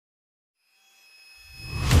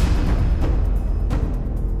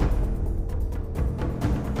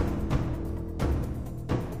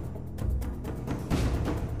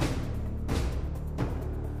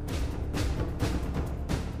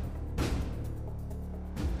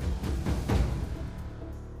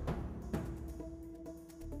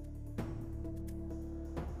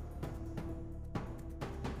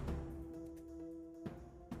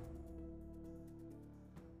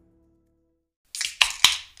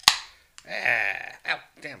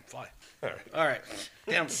Damn fly. All right. All right.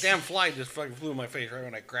 Damn fly just fucking flew in my face right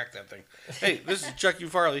when I cracked that thing. Hey, this is Chuck U.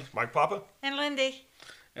 Farley, Mike Papa? And Lindy.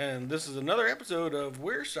 and this is another episode of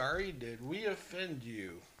We're Sorry Did We Offend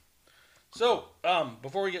You? So,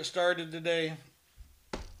 before we get started today,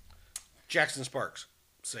 Jackson Sparks.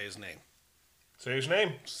 Say his name. Say his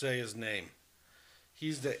name. Say his name.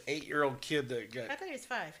 He's the 8-year-old kid that got... I thought he was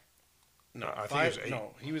 5. No, I think 5. he was 8.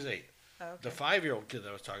 No, he was 8. Oh, okay. The 5-year-old kid that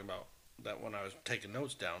I was talking about, that when I was taking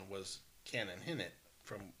notes down, was Cannon Hinnett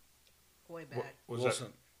from Way back. Was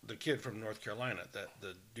Wilson, the kid from North Carolina that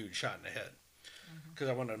the dude shot in the head. Because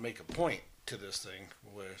I wanted to make a point to this thing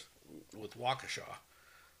with Waukesha,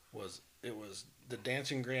 it was the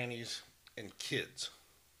dancing grannies and kids.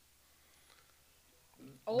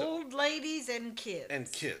 Old ladies and kids.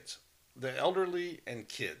 And kids. The elderly and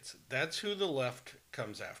kids. That's who the left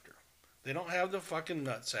comes after. They don't have the fucking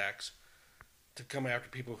nutsacks to come after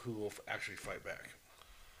people who will actually fight back.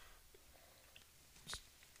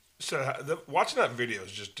 So watching that video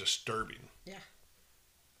is just disturbing. Yeah.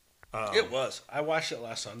 It was. I watched it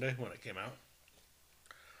last Sunday when it came out.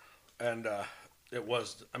 And it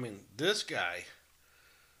was, I mean, this guy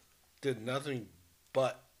did nothing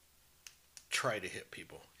but try to hit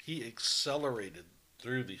people. He accelerated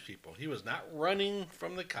through these people. He was not running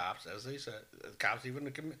from the cops, as they said. The cops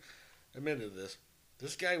even admitted this.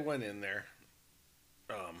 This guy went in there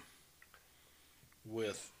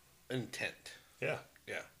with intent. Yeah.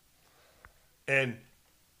 Yeah. And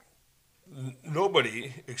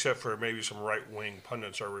nobody, except for maybe some right-wing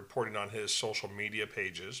pundits, are reporting on his social media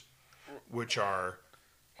pages, which are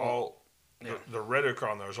all... Yeah. The rhetoric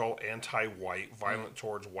on there is all anti-white, violent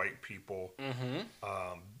towards white people,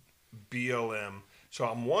 BLM. So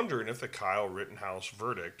I'm wondering if the Kyle Rittenhouse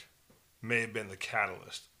verdict may have been the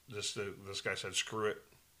catalyst. This guy said, screw it.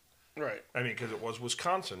 Right. I mean, because it was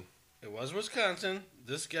Wisconsin. It was Wisconsin.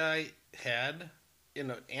 This guy had...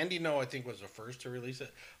 Andy No, I think, was the first to release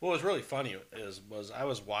it. What was really funny was I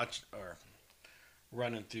was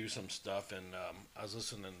running through some stuff, and I was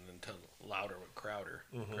listening to Louder with Crowder,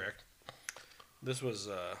 correct? This was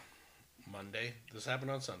Monday. This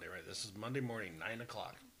happened on Sunday, right? This is Monday morning, 9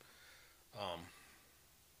 o'clock.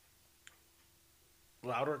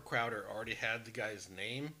 Louder with Crowder already had the guy's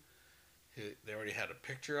name. They already had a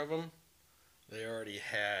picture of him. They already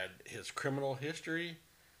had his criminal history.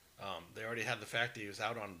 They already had the fact that he was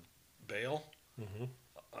out on bail,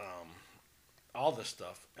 all this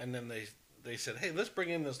stuff. And then they said, hey, let's bring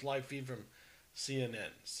in this live feed from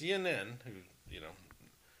CNN. CNN, who,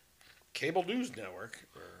 cable news network,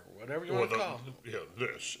 or whatever you want to call it. Yeah,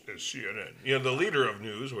 this is CNN. Yeah, the leader of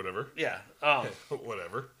news, whatever. Yeah.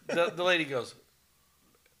 Whatever. The lady goes,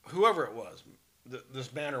 whoever it was,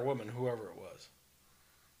 this man or woman, whoever it was.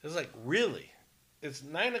 It's like, really? It's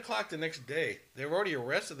 9 o'clock the next day. They've already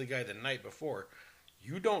arrested the guy the night before.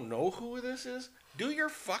 You don't know who this is? Do your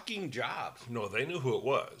fucking jobs. No, they knew who it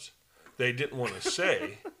was. They didn't want to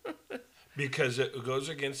say because it goes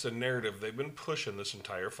against the narrative they've been pushing this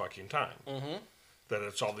entire fucking time. That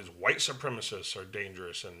it's all these white supremacists are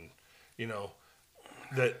dangerous, and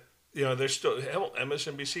they're still. Hell,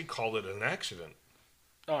 MSNBC called it an accident.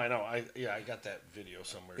 Oh, I know. I got that video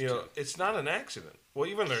somewhere too. It's not an accident. Well,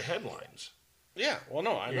 even their headlines. Yeah, well,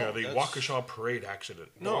 no, I know. The Waukesha parade accident.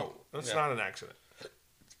 No, that's not an accident.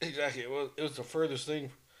 Exactly. It was the furthest thing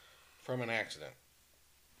from an accident.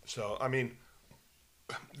 So, I mean,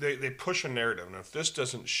 they push a narrative, and if this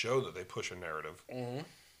doesn't show that they push a narrative, I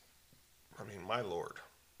mean, my lord.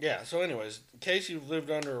 Yeah, so anyways, in case you've lived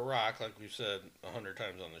under a rock, like we've said 100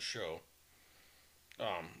 times on the show,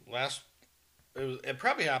 it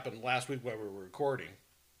probably happened last week while we were recording.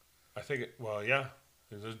 I think yeah.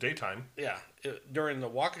 It was daytime. Yeah, during the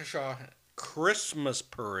Waukesha Christmas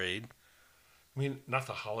parade. I mean, not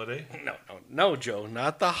the holiday? No, Joe,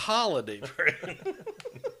 not the holiday parade.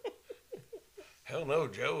 Hell no,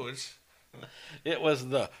 Joe. It was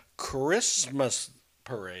the Christmas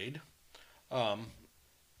parade. A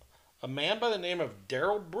man by the name of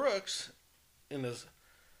Daryl Brooks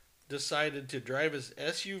decided to drive his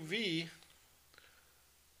SUV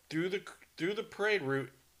through the parade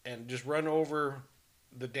route and just run over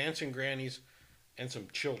the dancing grannies and some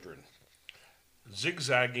children.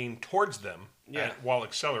 Zigzagging towards them while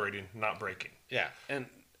accelerating, not braking. Yeah, and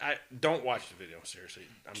I don't watch the video, seriously.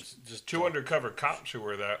 I'm just Two undercover cops who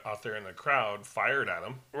were out there in the crowd fired at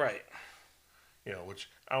him. Right. Which,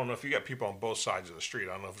 I don't know, if you got people on both sides of the street,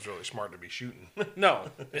 I don't know if it's really smart to be shooting.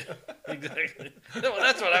 No. Exactly. No,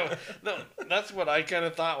 that's what I kind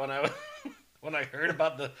of thought when I heard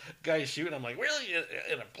about the guy shooting. I'm like, really?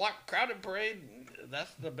 In a crowded parade?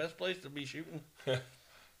 That's the best place to be shooting?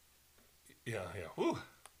 Yeah. Whew.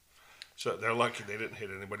 So they're lucky they didn't hit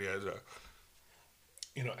anybody as a,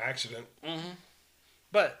 accident.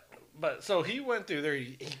 But so he went through there.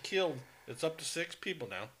 He killed. It's up to 6 people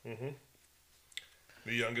now.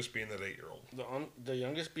 The youngest being that 8-year-old. The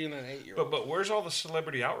youngest being an 8-year-old. But where's all the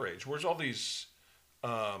celebrity outrage? Where's all these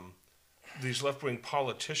left-wing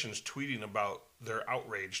politicians tweeting about their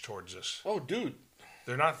outrage towards this? Oh, dude.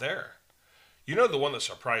 They're not there. You know, the one that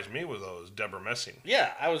surprised me was Deborah Messing.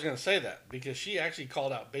 Yeah, I was going to say that because she actually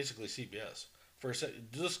called out basically CBS for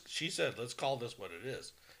she said, "Let's call this what it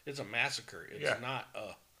is. It's a massacre. It's not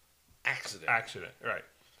a accident." Accident, right?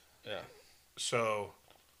 Yeah. So,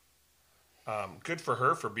 good for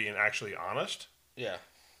her for being actually honest. Yeah.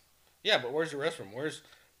 Yeah, but where's the rest of them? Where's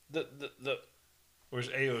the Where's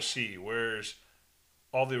AOC? Where's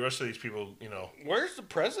all the rest of these people? Where's the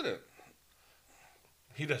president?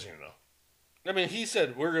 He doesn't even know. I mean, he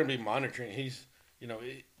said we're going to be monitoring. He's,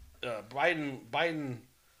 Biden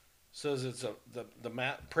says it's the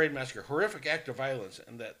parade massacre, horrific act of violence,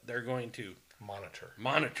 and that they're going to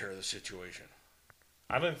monitor the situation.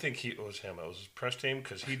 I didn't think it was him. It was his press team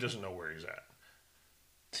because he doesn't know where he's at.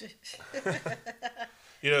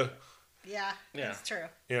 Yeah, that's true.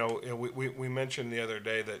 We mentioned the other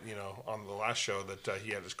day that on the last show that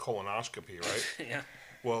he had his colonoscopy, right? Yeah.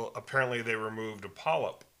 Well, apparently they removed a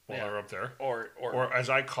polyp while they were up there, or as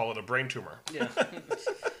I call it, a brain tumor. Yeah.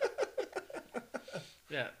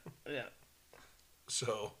 Yeah.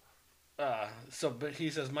 So. But he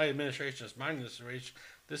says my administration is monitoring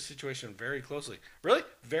this situation very closely. Really,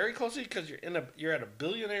 very closely, because you're at a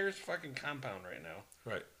billionaire's fucking compound right now.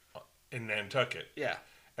 Right. In Nantucket. Yeah.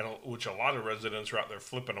 And which a lot of residents are out there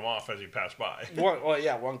flipping him off as he passed by.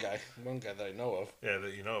 One guy that I know of. Yeah,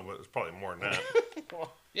 but it's probably more than that.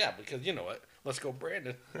 Well, yeah, because you know what? Let's go,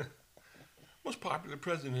 Brandon. Most popular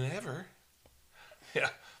president ever. Yeah,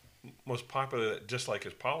 most popular, just like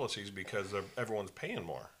his policies, because everyone's paying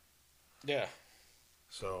more. Yeah.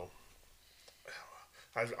 So,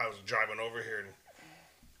 I was driving over here,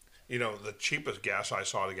 and the cheapest gas I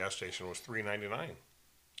saw at a gas station was $3.99.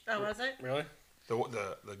 Oh, was it? Really?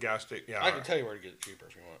 The gas station. Yeah, I can tell you where to get it cheaper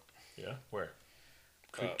if you want. Yeah, where?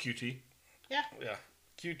 QT. Yeah. Yeah,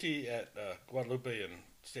 QT at Guadalupe and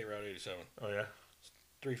State Route 87. Oh yeah.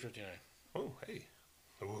 $3.59. Oh hey.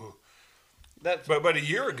 Ooh. That's but a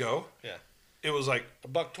year ago. Yeah. It was like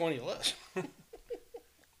 $1.20 less.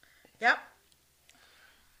 Yep.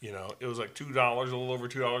 It was like $2, a little over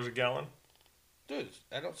 $2 a gallon. Dude,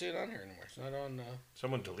 I don't see it on here anymore. It's not on.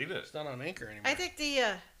 Someone deleted it. It's not on Anchor anymore. I think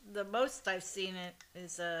the most I've seen it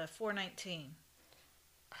is $4.19.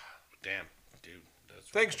 Damn, dude.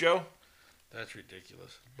 Thanks, Joe. That's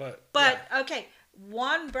ridiculous. But okay,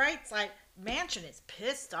 one bright side: Manchin is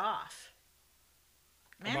pissed off.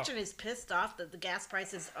 Manchin is pissed off that the gas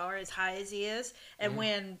prices are as high as he is, and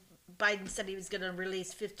when Biden said he was going to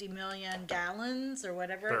release 50 million gallons or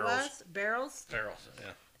whatever it was, barrels,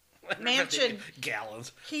 yeah. Manchin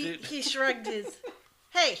gallons. He shrugged his.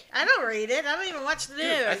 Hey, I don't read it. I don't even watch the news.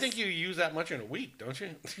 Dude, I think you use that much in a week, don't you?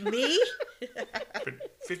 Me?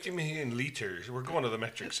 50 million liters. We're going to the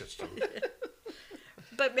metric system.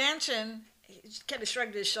 But Manchin kind of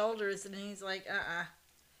shrugged his shoulders and he's like,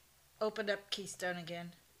 open up Keystone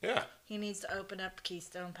again. Yeah. He needs to open up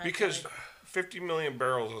Keystone Pipeline. Because 50 million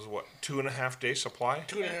barrels is what, 2.5 day supply?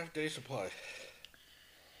 2.5 day supply.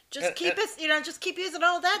 Just just keep using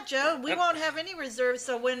all that, Joe. We won't have any reserves.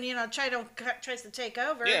 So when China tries to take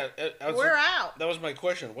over, we're out. That was my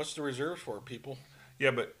question. What's the reserves for, people?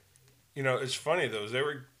 Yeah, but it's funny though. They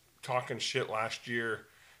were talking shit last year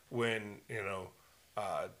when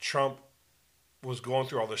Trump was going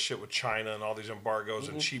through all this shit with China and all these embargoes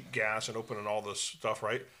and cheap gas and opening all this stuff,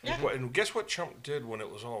 right? Yeah. And guess what Trump did when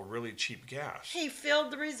it was all really cheap gas? He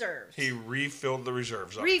filled the reserves. He refilled the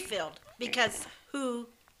reserves up. Refilled because who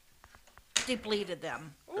depleted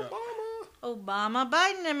them? Obama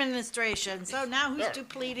Biden administration. So now who's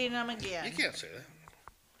depleting them again? You can't say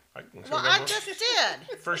that. I just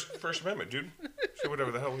did. First Amendment, dude. Say whatever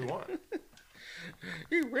the hell we want.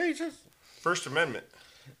 You racist. First Amendment.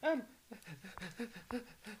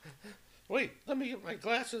 Wait, let me get my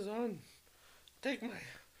glasses on. Take my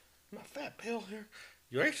fat pill here.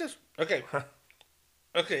 You racist? Okay.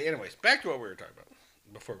 Okay, anyways, back to what we were talking about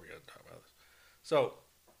before we got to talk about this. So,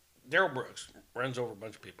 Daryl Brooks runs over a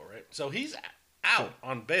bunch of people, right? So he's out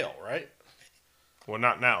on bail, right? Well,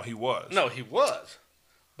 not now. He was. No, he was.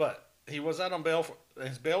 But he was out on bail.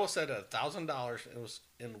 His bail was set at $1,000. It was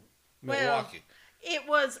in Milwaukee. It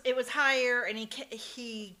was higher, and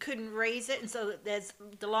he couldn't raise it, and so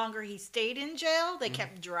the longer he stayed in jail, they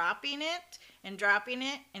kept dropping it and dropping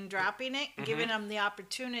it and dropping it, giving him the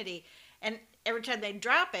opportunity. and every time they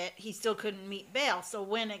drop it, he still couldn't meet bail. So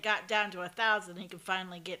when it got down to 1,000, he could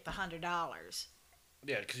finally get the $100.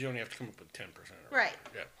 Yeah, because you only have to come up with 10%. Right.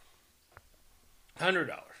 Yeah.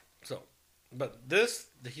 $100. So, but this,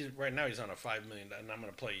 right now he's on a $5 million, and I'm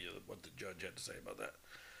going to play you what the judge had to say about that.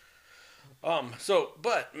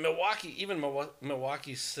 But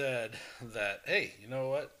Milwaukee said that, hey, you know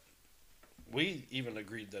what? We even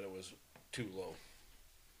agreed that it was too low.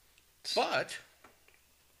 But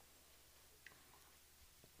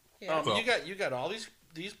you got all these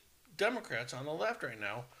Democrats on the left right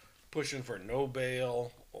now pushing for no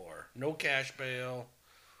bail or no cash bail.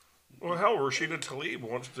 Well, hell, Rashida Tlaib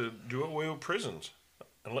wants to do away with prisons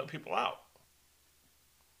and let people out.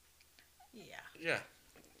 Yeah.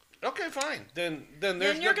 Okay, fine. Then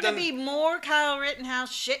you're going to be more Kyle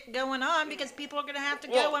Rittenhouse shit going on because people are going to have to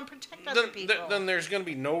go and protect other people. Then there's going to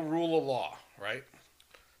be no rule of law, right?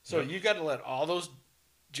 So you got to let all those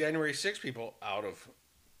January 6 people out of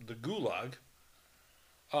the gulag,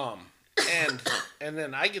 and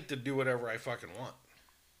then I get to do whatever I fucking want.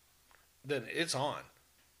 Then it's on.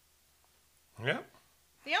 Yeah.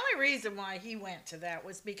 The only reason why he went to that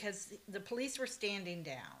was because the police were standing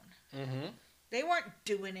down. Mm-hmm. They weren't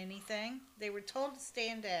doing anything. They were told to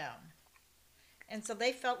stand down. And so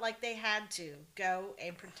they felt like they had to go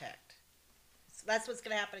and protect. So that's what's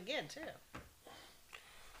going to happen again, too.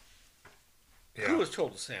 Yeah. Who was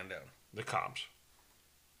told to stand down? The cops.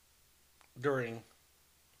 During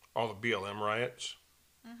all the BLM riots.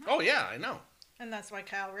 Mm-hmm. Oh, yeah, I know. And that's why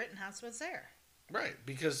Kyle Rittenhouse was there. Right,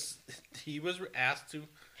 because he was asked to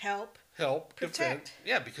help protect. Defend.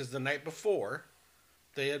 Yeah, because the night before,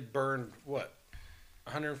 they had burned,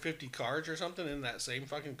 150 cars or something in that same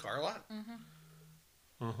fucking car lot?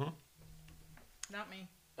 Mm-hmm. Mm-hmm. Not me.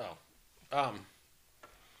 Oh.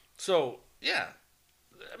 So, yeah.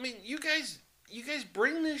 I mean, you guys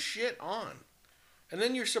bring this shit on. And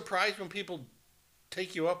then you're surprised when people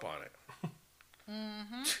take you up on it.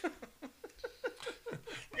 Mm-hmm.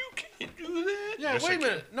 You can't do that. Yeah, yes, wait a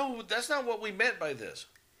minute. No, that's not what we meant by this.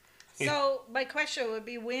 So my question would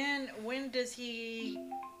be when does he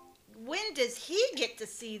get to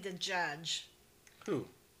see the judge? Who?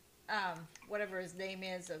 Whatever his name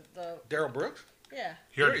is of the Darrell Brooks? Yeah.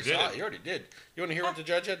 He already did. He already did. You want to hear what the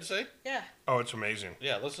judge had to say? Yeah. Oh, it's amazing.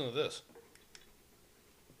 Yeah, listen to this.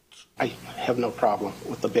 I have no problem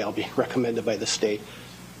with the bail being recommended by the state.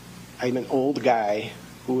 I'm an old guy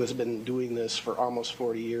who has been doing this for almost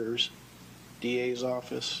 40 years. DA's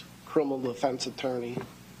office, criminal defense attorney,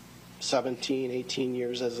 17, 18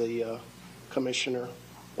 years as a commissioner,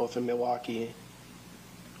 both in Milwaukee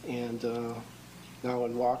and now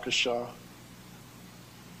in Waukesha.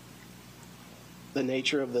 The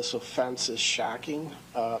nature of this offense is shocking.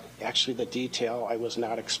 Actually, the detail I was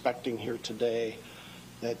not expecting here today,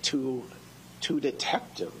 that two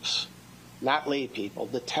detectives, not lay people,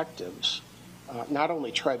 detectives, not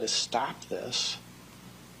only tried to stop this,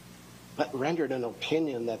 but rendered an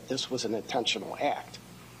opinion that this was an intentional act.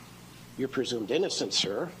 You're presumed innocent,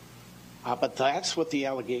 sir, but that's what the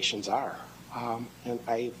allegations are. And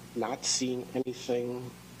I've not seen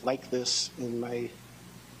anything like this in my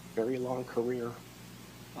very long career.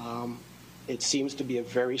 It seems to be a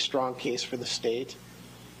very strong case for the state.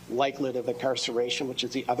 Likelihood of incarceration, which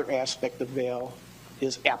is the other aspect of bail,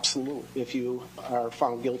 is absolute. If you are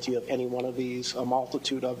found guilty of any one of these, a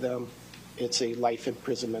multitude of them, it's a life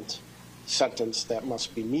imprisonment sentence that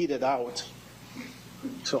must be meted out.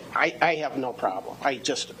 So I have no problem. I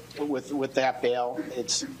just, with that bail,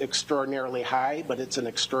 it's extraordinarily high, but it's an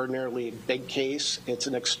extraordinarily big case. It's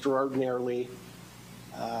an extraordinarily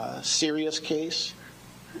serious case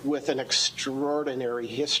with an extraordinary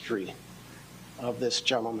history of this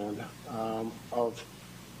gentleman, of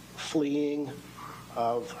fleeing,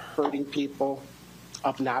 of hurting people,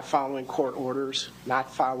 of not following court orders,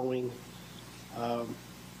 not following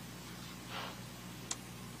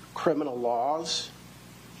criminal laws,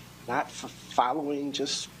 not following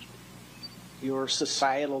just your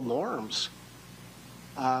societal norms.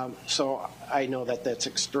 So I know that that's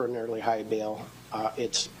extraordinarily high bail.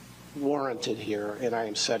 It's warranted here, and I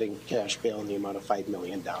am setting cash bail in the amount of $5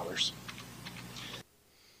 million.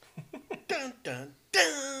 Dun, dun,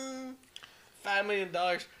 dun. $5 million.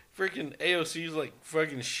 Freaking AOC's like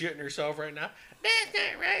fucking shitting herself right now. That's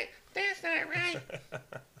not right. That's not right.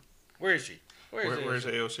 Where is she? Where's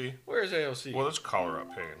AOC? Where's AOC? Well, let's call her up,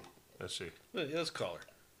 Pagan. Let's see. Let's call her.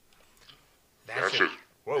 That's it.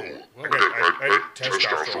 Whoa. I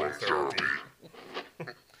testosterone therapy.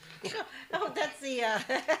 Oh, that's the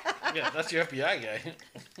Yeah, that's your FBI guy.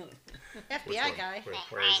 FBI guy. Wait,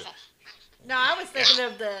 where is it? No, I was thinking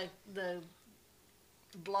of the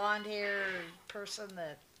blonde hair person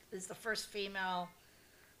that is the first female.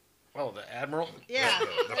 Oh, the admiral. Yeah.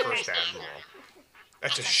 The first admiral.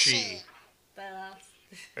 That's a she. That's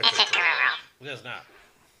That's a girl. That's not.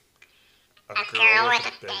 A girl with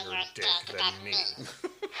a bigger dick than me.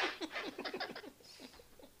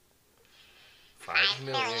 5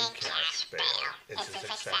 million cash bail. It's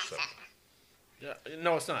excessive. Yeah,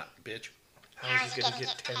 no, it's not, bitch. How is he going to get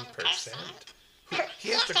 10%? He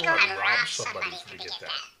has to go and rob somebody to get that.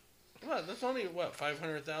 What? That's only what,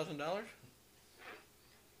 $500,000?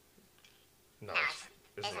 No,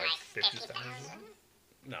 isn't it like 50,000?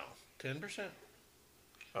 No, 10%.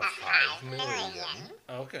 Of 5 million.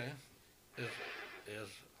 Okay. Is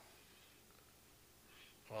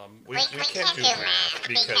We can't do math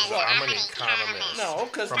because I'm an economist no,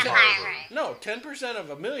 because from Harvard. no, 10% of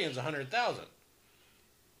a million is 100,000.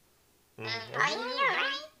 I told you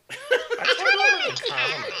I'm an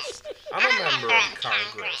economist. I'm a member of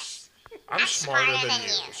Congress. I'm smarter than you.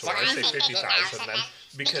 So when I say 50,000, then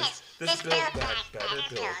because this Build Back Better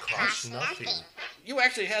bill costs nothing. You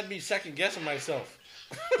actually had me second guessing myself.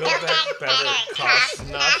 Build Back Better costs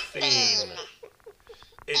nothing.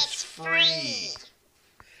 It's free.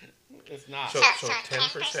 It's not. So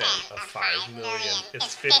 10% of 5 million is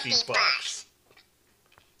 $50.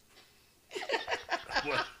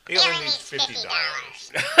 He only needs $50.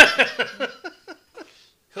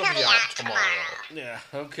 He'll be out tomorrow. Yeah.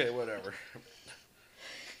 Okay. Whatever.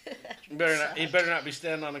 He better not be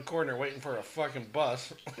standing on the corner waiting for a fucking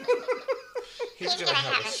bus. He's gonna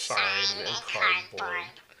have a sign and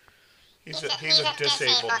cardboard. He's a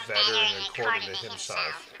disabled veteran according to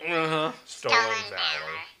himself. Stolen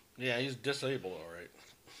valor. Yeah, he's disabled, all right.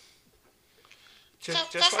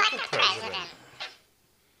 Just like the president.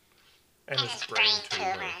 And his brain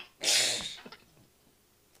tumor.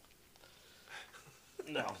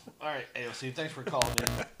 No. All right, AOC, thanks for calling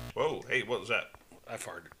in. Whoa, hey, what was that? I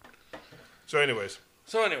farted. So anyways,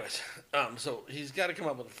 so he's got to come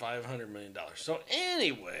up with $500 million. So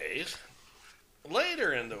anyways,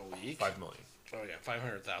 later in the week... 5 million. Oh, yeah,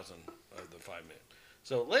 500,000 of the 5 million.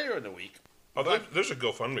 So later in the week... Oh, there's a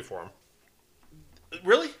GoFundMe for him.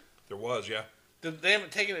 Really? There was, yeah. They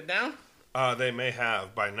haven't taken it down? They may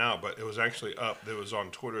have by now, but it was actually up. It was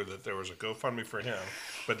on Twitter that there was a GoFundMe for him,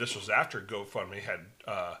 but this was after GoFundMe had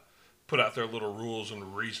put out their little rules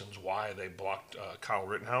and reasons why they blocked Kyle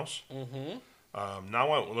Rittenhouse. Mm-hmm.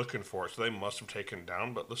 Now I'm looking for it, so they must have taken it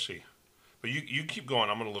down, but let's see. But you keep going.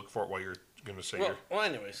 I'm going to look for it while you're going to say well,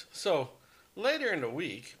 anyways, so later in the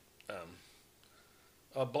week,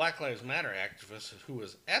 a Black Lives Matter activist who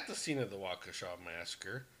was at the scene of the Waukesha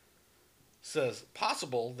massacre says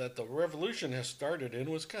possible that the revolution has started in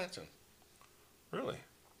Wisconsin. Really?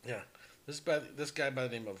 Yeah. This guy by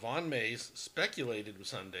the name of Vaughn Mays speculated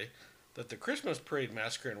Sunday that the Christmas parade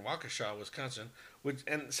massacre in Waukesha, Wisconsin,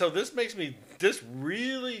 so this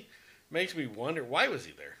really makes me wonder, why was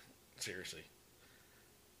he there? Seriously.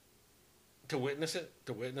 To witness it?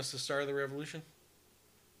 To witness the start of the revolution?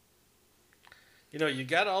 You know, you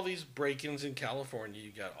got all these break-ins in California.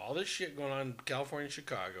 You got all this shit going on in California and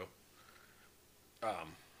Chicago.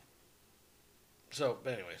 So,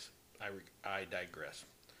 anyways, I digress.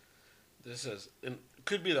 This says,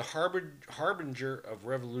 could be the harbinger of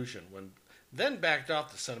revolution, when then backed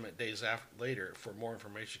off the sentiment days later for more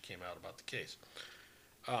information came out about the case.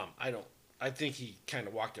 I think he kind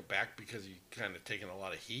of walked it back because he kind of taken a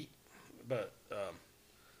lot of heat, but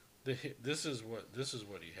this is what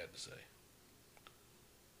he had to say.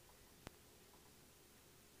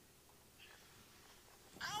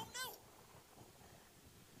 I don't know.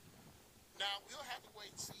 Now, we'll have to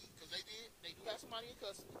wait and see, because they do have somebody in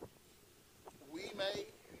custody. We may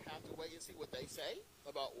have to wait and see what they say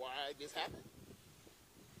about why this happened.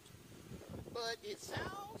 But it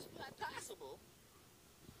sounds like possible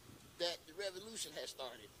that the revolution has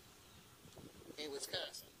started in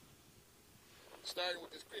Wisconsin. Starting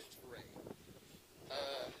with this Christmas parade.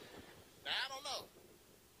 Now, I don't know.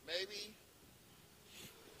 Maybe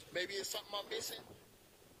it's something I'm missing.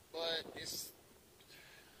 But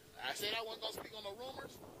I said I wasn't going to speak on the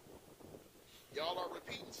rumors. Y'all are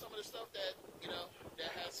repeating some of the stuff that,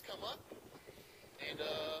 that has come up. And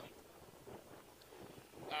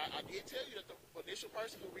I did tell you that the initial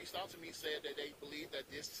person who reached out to me said that they believe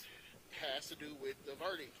that this has to do with the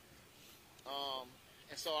verdict.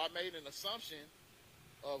 And so I made an assumption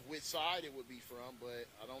of which side it would be from, but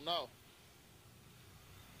I don't know.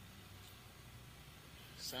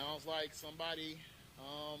 Sounds like somebody...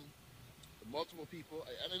 multiple people,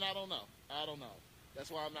 and I don't know. That's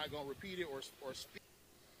why I'm not going to repeat it or speak.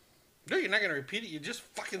 No, you're not going to repeat it. You just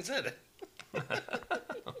fucking said it.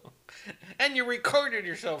 And you recorded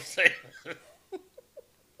yourself saying it.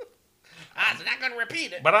 I'm not going to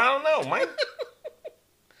repeat it. But I don't know, Mike.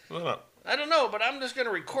 Listen up. I don't know, but I'm just going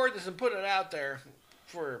to record this and put it out there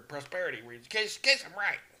for prosperity reasons, in case I'm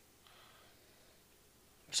right.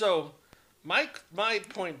 So, my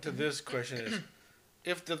point to this question is,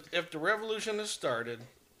 if the revolution has started,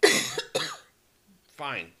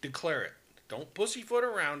 fine, declare it. Don't pussyfoot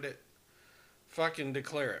around it. Fucking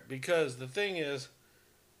declare it. Because the thing is,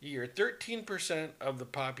 you're 13% of the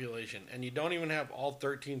population, and you don't even have all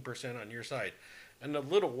 13% on your side. And the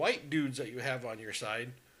little white dudes that you have on your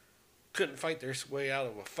side couldn't fight their way out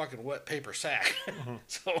of a fucking wet paper sack. Mm-hmm.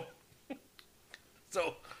 So,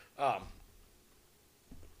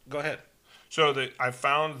 go ahead. So I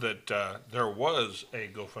found that there was a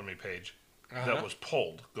GoFundMe page that was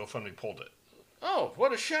pulled. GoFundMe pulled it. Oh,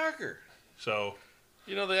 what a shocker. So,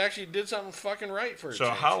 they actually did something fucking right for a so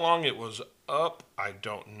change. how long it was up, I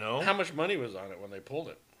don't know. How much money was on it when they pulled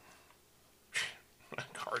it?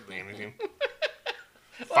 Hardly anything.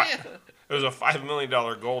 Well, yeah. It was a $5 million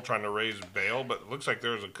goal trying to raise bail, but it looks like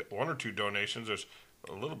there was one or two donations. There's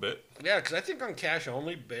a little bit. Yeah, because I think on cash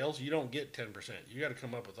only bails, you don't get 10%. You got to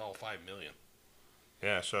come up with all $5 million.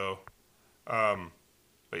 Yeah, so,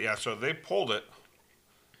 but yeah, so they pulled it,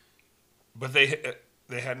 but they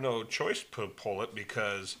had no choice to pull it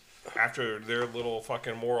because after their little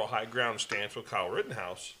fucking moral high ground stance with Kyle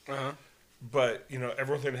Rittenhouse, but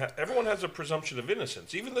everyone has a presumption of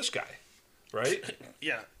innocence, even this guy, right?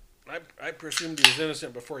 Yeah, I presumed he was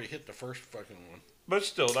innocent before he hit the first fucking one. But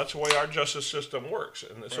still, that's the way our justice system works.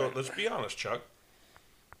 And so Right. let's be honest, Chuck.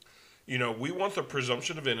 We want the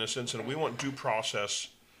presumption of innocence, and we want due process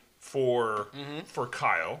for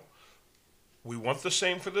Kyle. We want the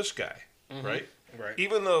same for this guy, right? Right.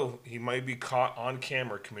 Even though he might be caught on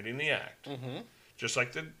camera committing the act, just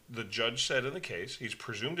like the judge said in the case, he's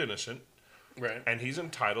presumed innocent, Right. and he's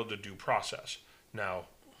entitled to due process. Now,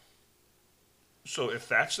 so if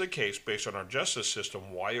that's the case, based on our justice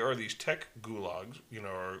system, why are these tech gulags,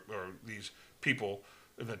 or these people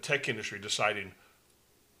in the tech industry deciding,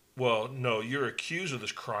 well, no, you're accused of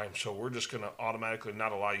this crime, so we're just going to automatically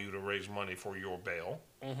not allow you to raise money for your bail,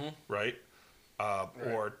 right?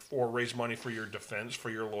 Or raise money for your defense, for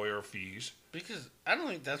your lawyer fees. Because I don't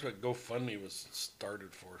think that's what GoFundMe was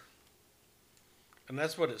started for. And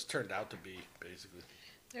that's what it's turned out to be, basically.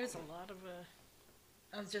 There's a lot of.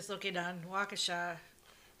 I was just looking on Waukesha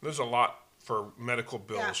There's a lot for medical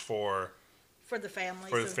bills Yeah. for for the families.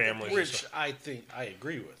 For the of families. Which I think I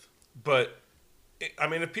agree with. But, I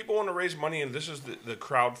mean, if people want to raise money and this is the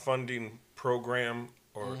crowdfunding program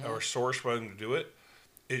or source for them to do it,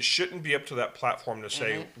 it shouldn't be up to that platform to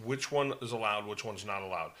say which one is allowed, which one's not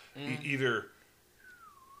allowed. Either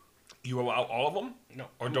you allow all of them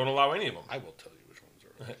or don't allow any of them. I will tell you which ones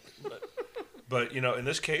are. But, in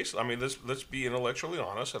this case, I mean, let's be intellectually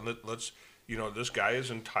honest and let's, this guy is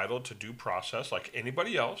entitled to due process like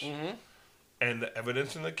anybody else. And the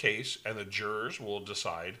evidence in the case and the jurors will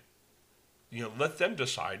decide, let them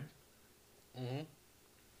decide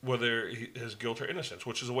whether his guilt or innocence,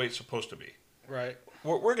 which is the way it's supposed to be. Right.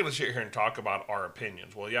 We're going to sit here and talk about our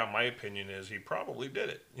opinions. Well, yeah, my opinion is he probably did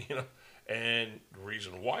it, And the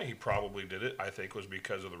reason why he probably did it, I think, was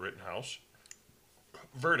because of the Rittenhouse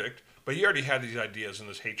verdict. But he already had these ideas and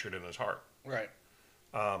this hatred in his heart. Right.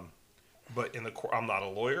 But in the court, I'm not a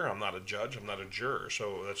lawyer, I'm not a judge, I'm not a juror.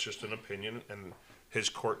 So that's just an opinion, and his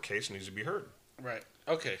court case needs to be heard. Right.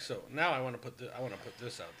 Okay. So now I want to put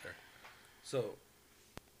this out there. So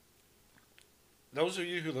those of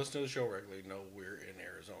you who listen to the show regularly know we're in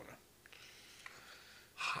Arizona.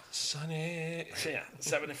 Hot, sunny. Yeah,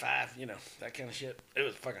 75. That kind of shit. It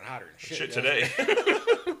was fucking hotter than shit. Shit today.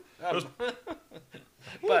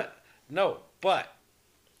 But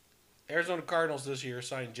Arizona Cardinals this year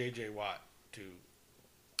signed J.J. Watt to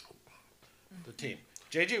the team.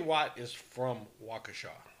 J.J. Watt is from Waukesha.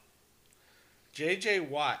 J.J.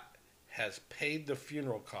 Watt has paid the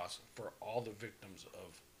funeral costs for all the victims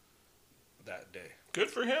of that day. Good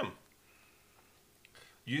for him.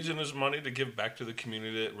 Using his money to give back to the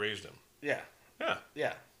community that raised him. Yeah. Yeah.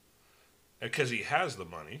 Yeah. Because he has the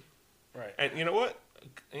money. Right. And you know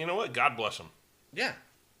what? God bless him. Yeah.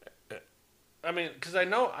 I mean, because I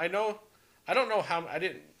don't know how, I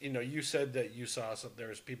didn't, you said that you saw there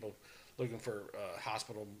was people looking for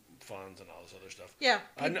hospital funds and all this other stuff. Yeah.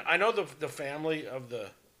 I know the family of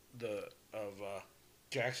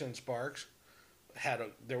Jackson Sparks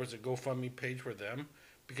there was a GoFundMe page for them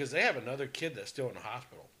because they have another kid that's still in the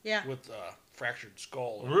hospital. Yeah. With fractured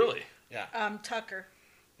skull. Really? Yeah. Tucker.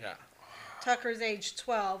 Yeah. Tucker's age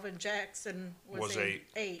 12 and Jackson was 8.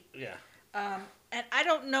 8. Yeah. And I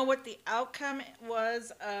don't know what the outcome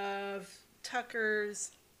was of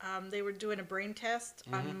Tucker's. They were doing a brain test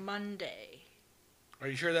on Monday. Are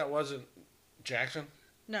you sure that wasn't Jackson?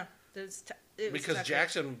 No, it was Because Tucker.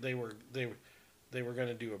 Jackson, they were going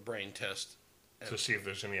to do a brain test. To see if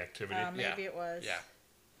there's any activity. Maybe Yeah. it was. Yeah.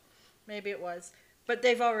 Maybe it was. But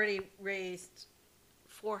they've already raised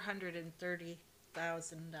 $430,000.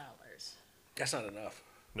 That's not enough.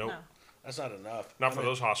 Nope. No. That's not enough. Not for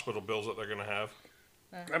those hospital bills that they're going to have.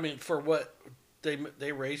 I mean, for what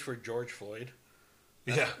they raised for George Floyd.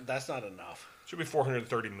 Yeah. That's not enough. Should be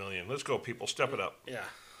 $430 million. Let's go, people. Step it up. Yeah.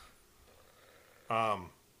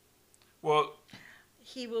 Well,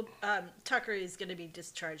 He will. Tucker is going to be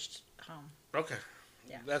discharged home. Okay.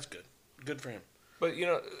 Yeah. That's good. Good for him. but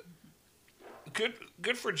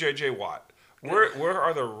good for J.J. Watt. Where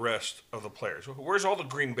are the rest of the players? Where's all the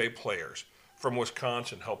Green Bay players from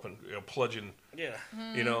Wisconsin helping, pledging? Yeah.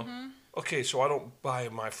 You know, okay, so I don't buy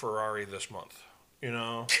my Ferrari this month.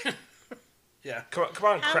 Yeah. Come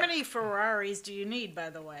on, How many Ferraris do you need, by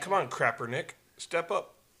the way? come on, Crappernick, step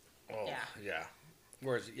up. Oh, Yeah. yeah.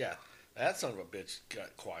 Where's yeah? That son of a bitch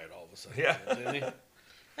got quiet all of a sudden. Yeah. Didn't he?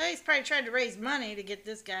 Well, he's probably trying to raise money to get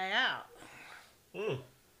this guy out.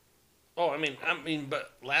 Oh, I mean,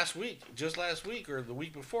 but just last week or the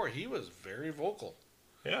week before, he was very vocal.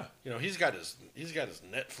 Yeah. He's got his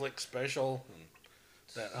Netflix special and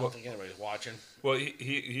that I don't think anybody's watching. Well,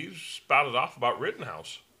 he spouted off about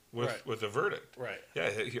Rittenhouse with Right. the verdict. Right. Yeah.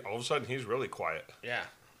 All of a sudden, he's really quiet. Yeah.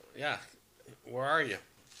 Yeah. Where are you?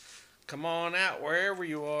 Come on out wherever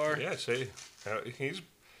you are. Yeah. See, he's.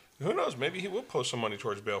 Who knows? Maybe he will post some money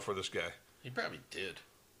towards bail for this guy. He probably did.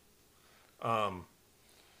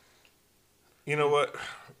 You know what?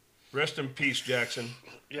 Rest in peace, Jackson.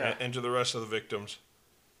 Yeah. And to the rest of the victims.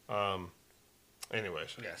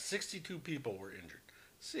 Anyways. Yeah. 62 people were injured.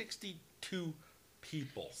 62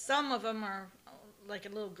 people. Some of them are, like a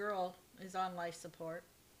little girl is on life support.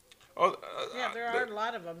 Oh, Yeah, there are a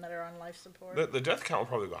lot of them that are on life support. the death count will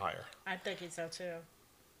probably go higher. I'm thinking so too.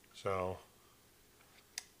 So,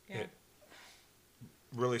 Yeah.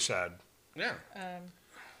 really sad. Yeah.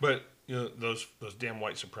 But those damn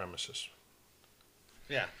white supremacists.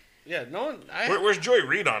 Yeah. Yeah. No one. Where's Joy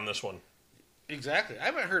Reid on this one? Exactly. I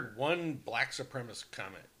haven't heard one black supremacist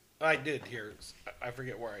comment. I did hear. I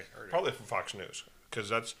forget where I heard it. Probably from Fox News,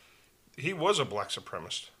 because he was a black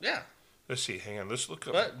supremacist. Yeah. Let's see. Hang on. Let's look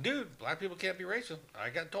up. But dude, black people can't be racist. I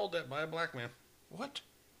got told that by a black man. What?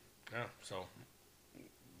 Yeah. So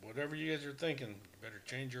whatever you guys are thinking, you better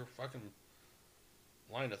change your fucking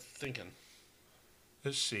line of thinking.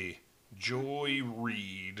 Let's see. Joy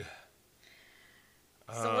Reid.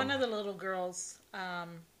 So one of the little girls,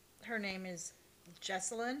 her name is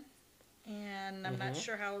Jesselyn, and I'm not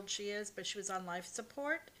sure how old she is, but she was on life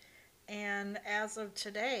support. And as of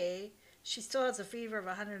today, she still has a fever of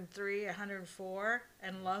 103, 104,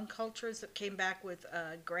 and lung cultures that came back with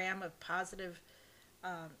a gram of positive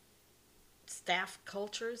staph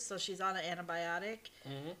cultures. So she's on an antibiotic.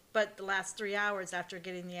 But the last 3 hours after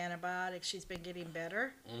getting the antibiotic, she's been getting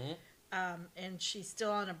better. And she's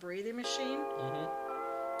still on a breathing machine.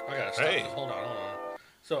 I gotta stop. Hey. Hold on.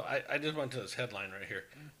 So I just went to this headline right here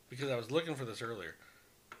because I was looking for this earlier.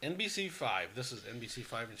 NBC5. This is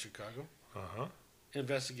NBC5 in Chicago.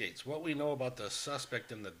 Investigates what we know about the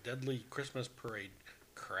suspect in the deadly Christmas parade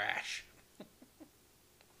crash. It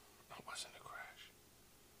wasn't a crash.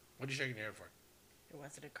 What are you shaking your head for? It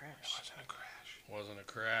wasn't a It crash. wasn't a crash. Wasn't a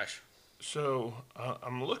crash. So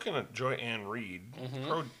I'm looking at Joy Ann Reid,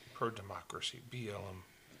 pro democracy, BLM.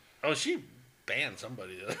 Oh, she banned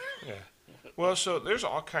somebody. Yeah. Well, so there's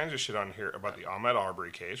all kinds of shit on here about the Ahmaud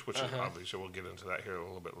Arbery case, which is obviously we'll get into that here a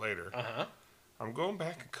little bit later. I'm going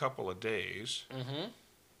back a couple of days,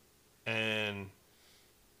 and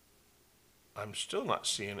I'm still not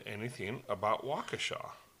seeing anything about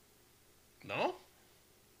Waukesha. No?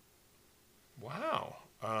 Wow.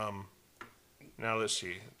 Now let's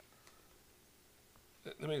see.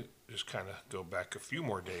 Let me just kind of go back a few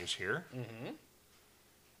more days here.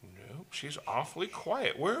 Nope, she's awfully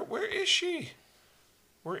quiet. Where is she?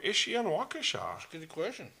 Where is she on Waukesha? Good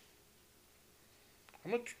question. I'm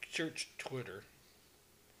gonna search Twitter.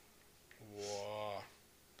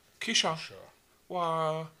 Keisha.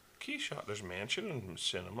 Keisha. There's Mansion and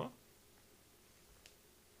Cinema.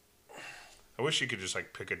 I wish you could just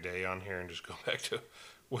like pick a day on here and just go back to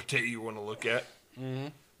what day you want to look at.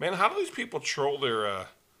 Man, how do these people troll their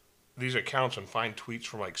these accounts and find tweets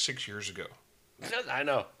from like 6 years ago? I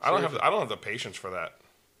know. I don't have the patience for that.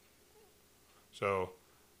 So,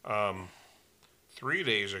 3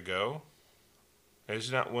 days ago,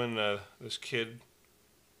 isn't that when this kid?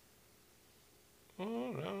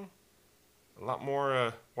 Oh, no. A lot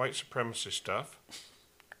more white supremacy stuff.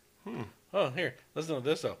 Oh, here, listen to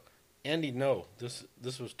this though. Andy No, this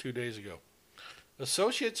was 2 days ago.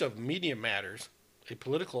 Associates of Media Matters, a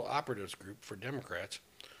political operatives group for Democrats,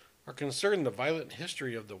 are concerned the violent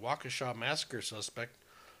history of the Waukesha massacre suspect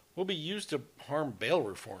will be used to harm bail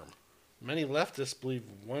reform. Many leftists believe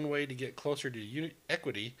one way to get closer to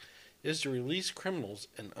equity is to release criminals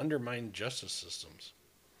and undermine justice systems.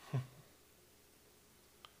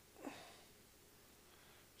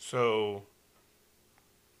 So,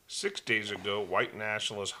 6 days ago, white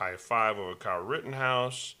nationalists high five over Kyle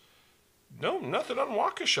Rittenhouse. No, nothing on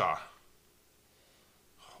Waukesha.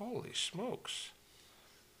 Holy smokes.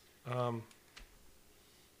 Let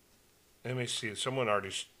me see. Someone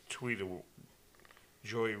already tweeted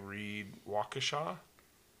Joy Reid Waukesha.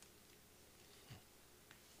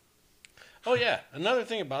 Oh yeah, another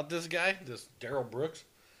thing about this guy, this Daryl Brooks,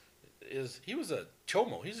 is he was a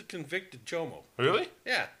chomo. He's a convicted chomo. Really?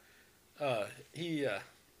 Yeah. He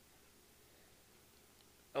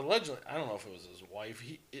allegedly, I don't know if it was his wife,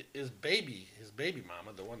 his baby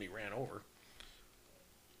mama, the one he ran over.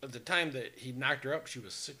 At the time that he knocked her up, she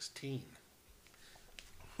was 16.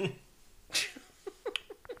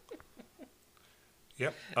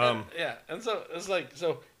 Yep. Yeah, and so it's like,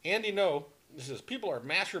 so Andy No, this says, people are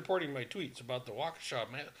mass reporting my tweets about the Waukesha,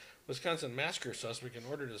 Wisconsin massacre suspect in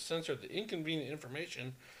order to censor the inconvenient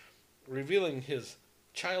information revealing his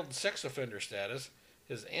child sex offender status,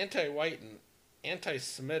 his anti-white and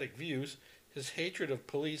anti-Semitic views, his hatred of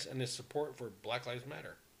police, and his support for Black Lives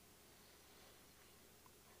Matter.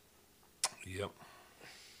 Yep.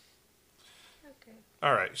 Okay.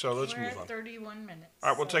 All right, so let's We're move at on. 31 minutes. All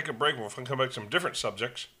right, we'll so- take a break. We'll come back to some different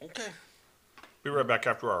subjects. Okay. Be right back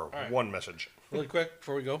after our right. one message. Really quick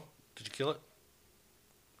before we go, did you kill it?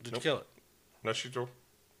 Did Nope. you kill it? No, she's through.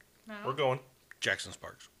 No? We're going. Jackson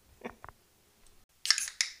Sparks.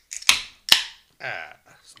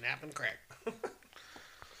 Snap and crack.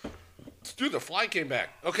 Stu the Fly came back.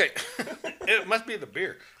 Okay. It must be the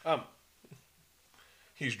beer.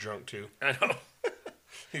 He's drunk too. I know.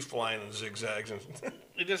 He's flying in zigzags. And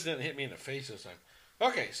It just didn't hit me in the face this time.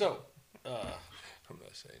 Okay, so I'm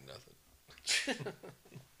not saying nothing.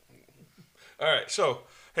 All right, so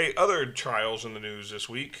hey, other trials in the news this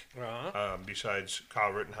week, besides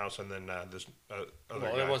Kyle Rittenhouse and then this other well,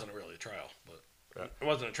 guy. it wasn't really a trial, but it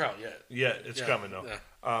wasn't a trial yet. Yeah, it's coming though.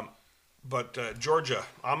 Yeah. But Georgia,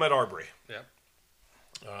 Ahmaud Arbery, Yep.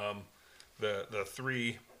 the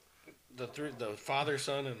three, The father,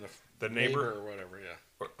 son, and The neighbor? or whatever. Yeah.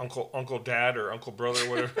 or uncle, dad, or uncle, brother,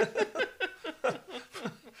 whatever.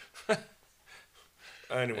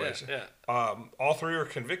 Anyways, Yeah. all three are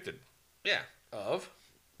convicted. Yeah. Of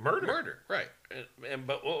Murder. murder. Right. And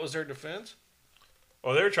but what was their defense?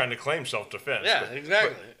 Well, they were trying to claim self-defense. Yeah, but-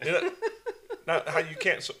 exactly. but, you know, now, how you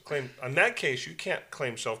can't claim in that case? You can't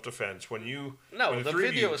claim self-defense when No, when the three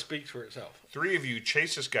of video you, speaks for itself. three of you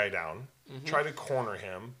chase this guy down, try to corner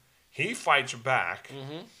him. He fights back.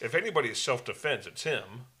 If anybody is self-defense, it's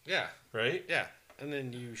him, Yeah. right? Yeah. And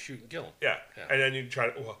then you shoot and kill him. Yeah. Yeah. And then you try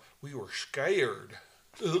to. Well, we were scared.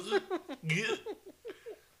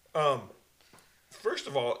 First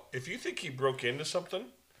of all, if you think he broke into something,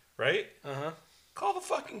 right? Call the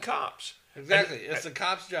fucking cops. Exactly. And- It's the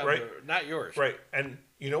cop's job, right. not yours. Right. And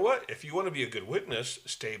you know what? If you want to be a good witness,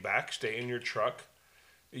 stay back, stay in your truck.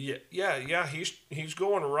 Yeah. He's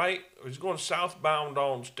going right. He's going southbound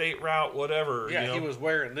on state route, whatever. Yeah, you know, he was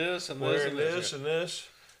wearing this and this wearing and this this. and this.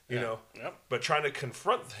 You know. Yep. But trying to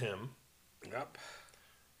confront him. Yep.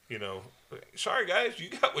 You know. Sorry, guys. You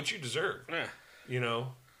got what you deserve. Yeah. You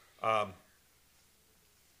know. I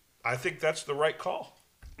think that's the right call.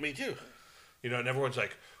 Me too. You know, and everyone's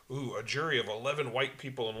like, "Ooh, a jury of 11 white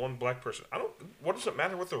people and one black person." What does it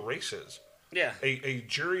matter what the race is? Yeah. A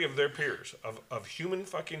jury of their peers, of human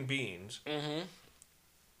fucking beings,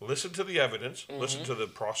 listened to the evidence, listened to the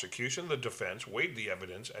prosecution, the defense, weighed the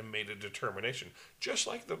evidence, and made a determination, just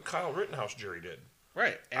like the Kyle Rittenhouse jury did.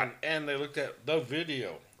 Right. And they looked at the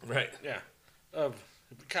video. Right. Yeah. Of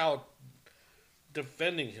Kyle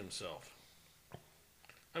defending himself.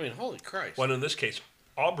 I mean, holy Christ. Well, in this case,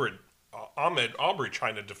 Ahmaud Arbery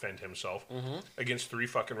trying to defend himself against three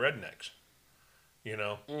fucking rednecks. You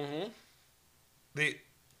know?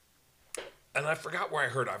 And I forgot where I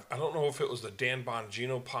heard. I don't know if it was the Dan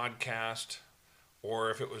Bongino podcast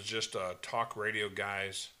or if it was just talk radio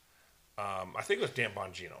guys. I think it was Dan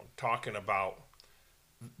Bongino talking about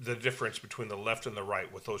the difference between the left and the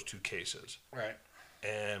right with those two cases. Right.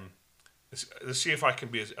 And let's see if I can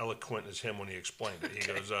be as eloquent as him when he explained it. He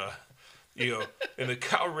goes, you know, in the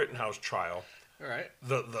Kyle Rittenhouse trial, All right.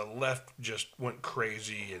 The left just went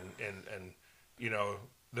crazy and you know,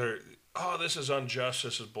 they're, oh, this is unjust,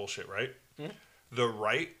 this is bullshit, right? Mhm. The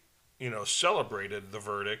right, you know, celebrated the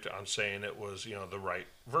verdict on saying it was, you know, the right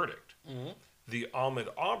verdict. Mhm. The Ahmaud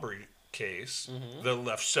Arbery case, the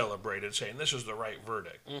left celebrated saying this is the right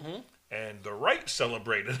verdict. Mhm. And the right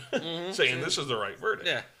celebrated saying this is the right verdict.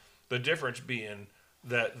 Yeah. The difference being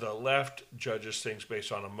that the left judges things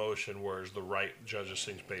based on emotion, whereas the right judges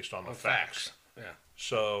things based on the facts. Yeah.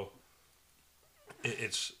 So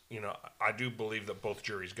it's, you know, I do believe that both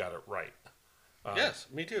juries got it right. Yes,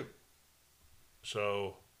 me too.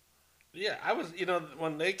 So Yeah, I was, you know,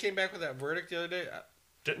 when they came back with that verdict the other day,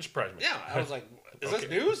 didn't surprise me. yeah, I was like, is Okay. this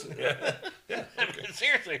news? Yeah. Yeah. I mean,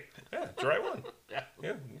 seriously. Yeah, it's the right one. Yeah.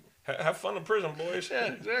 Yeah. Have fun in prison, boys. Yeah,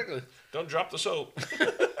 exactly. Don't drop the soap.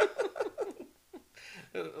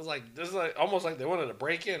 It was like, this is like almost like they wanted to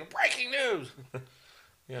break in. Breaking news!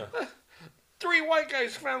 Yeah. 3 white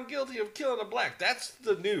guys found guilty of killing a black. That's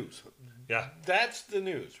the news. Yeah. That's the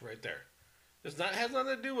news right there. It's not has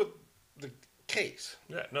nothing to do with the case.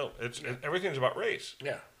 Yeah. No, everything's about race.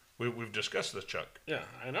 Yeah. We've discussed this, Chuck. Yeah,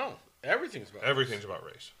 I know. Everything's about Everything's about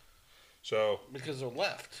race. So because they're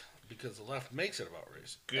left. Because the left makes it about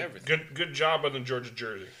race. Everything. good job on the Georgia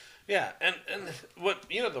jersey. Yeah, and what,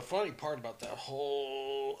 you know, the funny part about that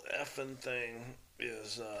whole effing thing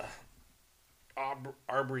is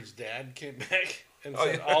Arbery's dad came back and Oh,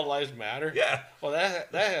 said yeah. all lives matter. Yeah. Well,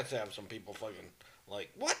 that has to have some people fucking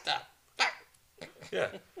like, what the fuck? Yeah.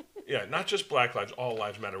 Yeah, not just black lives, all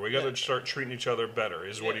lives matter. We got to Yeah. start treating each other better,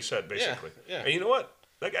 is what Yeah. he said, basically. Yeah. And you know what?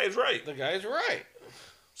 That guy's right. The guy's right.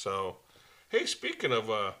 So, hey, speaking of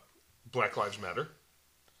Black Lives Matter,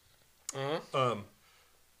 Uh-huh.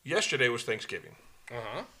 yesterday was Thanksgiving,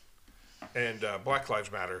 Uh-huh. and Black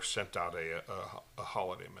Lives Matter sent out a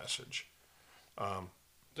holiday message.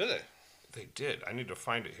 Did they? They did. I need to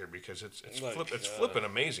find it here because it's Like, flipping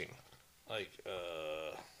amazing. Like,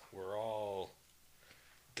 we're all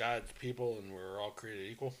God's people and we're all created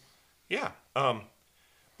equal? Yeah.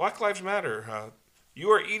 Black Lives Matter. You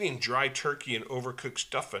are eating dry turkey and overcooked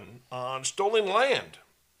stuffing on stolen land.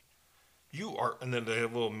 You are, and then they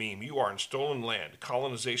have a little meme. You are in stolen land.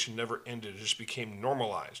 Colonization never ended. It just became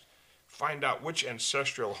normalized. Find out which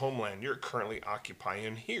ancestral homeland you're currently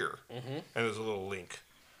occupying here. Mm-hmm. And there's a little link.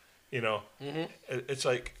 You know, It's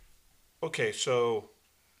like, okay, so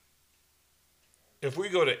if we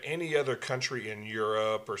go to any other country in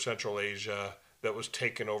Europe or Central Asia that was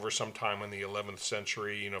taken over sometime in the 11th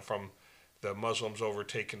century, you know, from the Muslims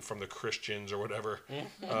overtaken from the Christians or whatever,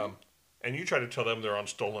 and you try to tell them they're on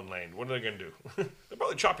stolen land, what are they going to do? They'll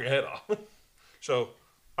probably chop your head off. So,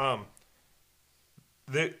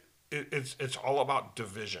 it's all about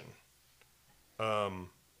division.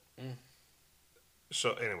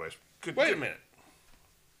 So, anyways, Wait a minute.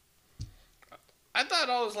 I thought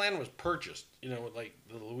all this land was purchased. You know, like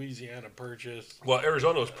the Louisiana Purchase. Well,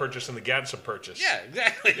 Arizona was purchased and the Gadsden Purchase. Yeah,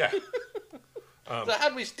 exactly. Yeah. So how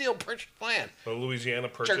do we steal purchased land? The Louisiana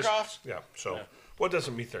Purchase. Jerk-offs? Yeah. So, Yeah. what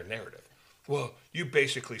doesn't meet their narrative? Well, you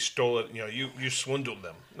basically stole it. You know, you swindled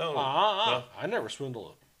them. No, no. I never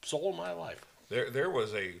swindled a soul in my life. There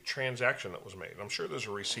was a transaction that was made. I'm sure there's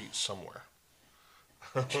a receipt somewhere.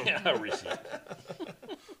 Yeah, receipt.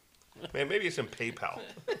 Man, maybe it's in PayPal.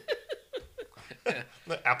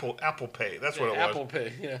 The Apple Pay. That's what it Apple was.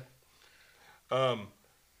 Pay, yeah.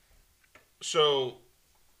 So,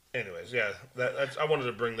 anyways, yeah, that's I wanted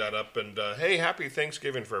to bring that up. And hey, happy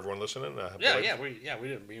Thanksgiving for everyone listening. We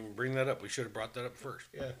didn't even bring that up. We should have brought that up first.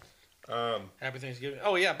 Yeah. Happy Thanksgiving.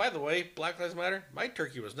 Oh yeah, by the way, Black Lives Matter. My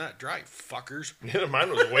turkey was not dry, fuckers. Yeah, mine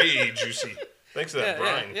was way juicy. Thanks to that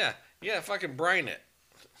brine. Yeah, fucking brine it.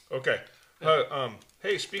 Okay.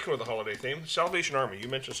 Hey, speaking of the holiday theme, Salvation Army. You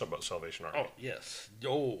mentioned something about Salvation Army. Oh yes.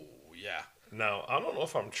 Oh yeah. Now, I don't know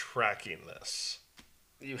if I'm tracking this.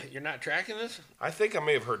 You're not tracking this? I think I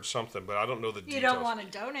may have heard something, but I don't know the You details. don't want to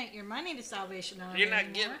donate your money to Salvation Army You're not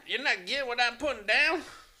anymore. getting what I'm putting down.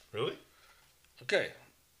 Really? Okay.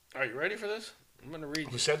 Are you ready for this? I'm gonna read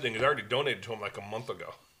The you. sad thing is I already donated to him like a month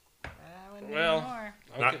ago. Wouldn't Well, anymore.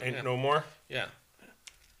 Not yeah. no more? Yeah.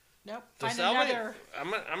 Nope. The Find Salvation. another.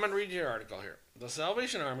 I'm gonna read you an article here. The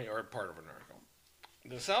Salvation Army, or part of an article.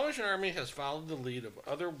 The Salvation Army has followed the lead of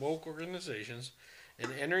other woke organizations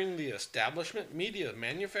in entering the establishment media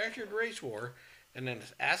manufactured race war, and then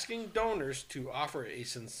asking donors to offer a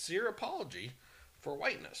sincere apology for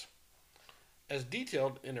whiteness, as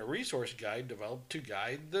detailed in a resource guide developed to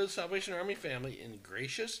guide the Salvation Army family in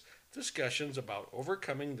gracious discussions about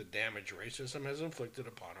overcoming the damage racism has inflicted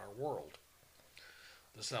upon our world.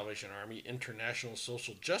 The Salvation Army International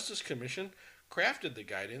Social Justice Commission crafted the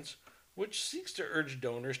guidance which seeks to urge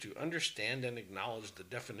donors to understand and acknowledge the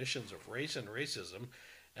definitions of race and racism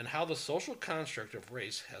and how the social construct of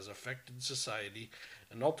race has affected society,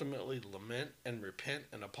 and ultimately lament and repent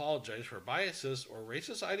and apologize for biases or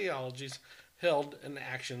racist ideologies held and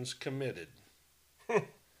actions committed. All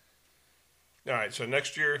right, so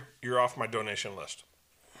next year, you're off my donation list.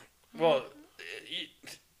 Well,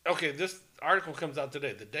 okay, this article comes out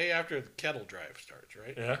today, the day after the kettle drive starts,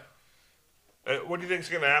 right? Yeah. What do you think's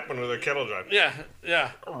going to happen with a kettle drive? Yeah.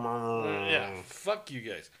 Yeah, fuck you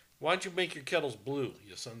guys. Why don't you make your kettles blue,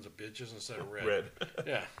 you sons of bitches, instead of red? Red.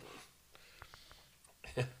 Yeah.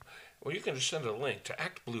 Well, you can just send a link to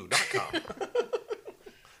actblue.com.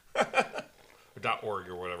 or .org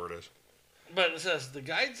or whatever it is. But it says the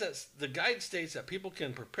guide states that people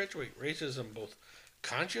can perpetuate racism both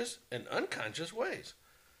conscious and unconscious ways.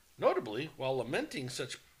 Notably, while lamenting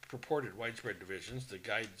such purported widespread divisions, the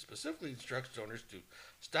guide specifically instructs donors to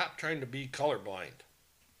stop trying to be colorblind.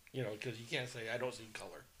 You know, because you can't say, I don't see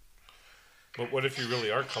color. But what if you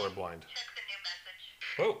really are colorblind?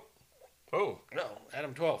 Whoa. Whoa. No,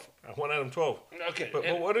 Adam 12. I want Adam 12. Okay.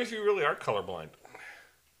 But what if you really are colorblind?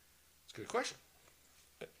 It's a good question.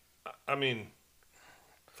 I mean,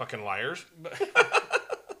 fucking liars.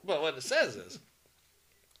 But what it says is,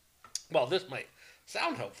 well, this might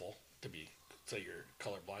sound helpful to be, say you're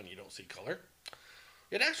colorblind, you don't see color.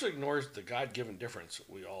 It actually ignores the God-given difference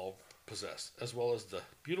we all possess, as well as the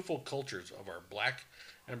beautiful cultures of our black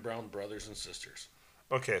and brown brothers and sisters.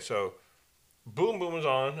 Okay, so Boom Boom was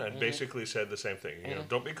on and basically said the same thing. You know,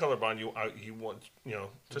 don't be colorblind. You want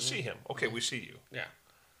to see him. Okay, we see you. Yeah.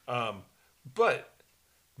 But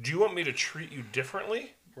do you want me to treat you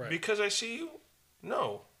differently because I see you?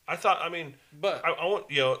 No. I But I want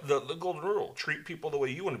the golden rule: treat people the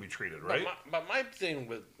way you want to be treated, right? But my thing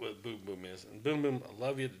with Boom Boom is, and Boom Boom, I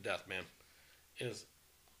love you to death, man, is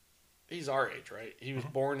he's our age, right? He was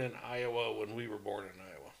born in Iowa when we were born in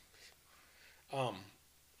Iowa.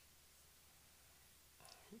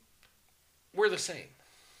 We're the same.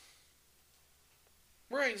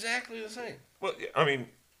 We're exactly the same. Well, I mean,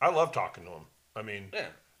 I love talking to him. I mean, Yeah.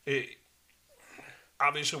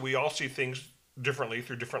 Obviously, we all see things differently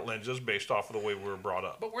through different lenses based off of the way we were brought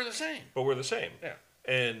up. But we're the same. Yeah.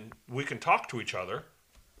 And we can talk to each other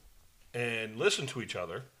and listen to each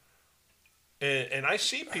other. And I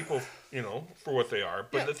see people, for what they are.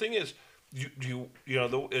 But the thing is,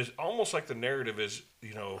 it's almost like the narrative is,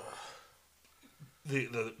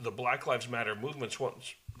 the Black Lives Matter movements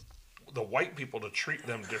want the white people to treat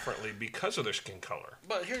them differently because of their skin color.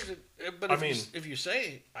 But if you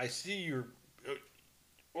say, I see your,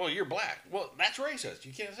 well, you're black. Well, that's racist.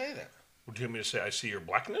 You can't say that. Do you want me to say, I see your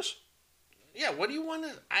blackness? Yeah, what do you want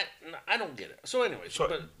to? I don't get it. So, anyways,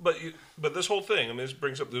 but this whole thing, this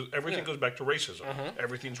brings up everything goes back to racism.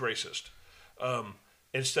 Everything's racist.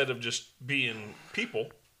 Instead of just being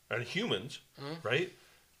people and humans, right?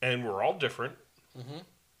 And we're all different.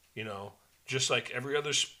 Just like every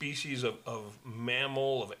other species of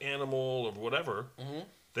mammal, of animal, of whatever,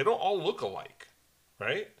 they don't all look alike,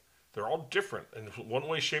 right? They're all different in one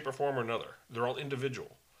way, shape, or form or another. They're all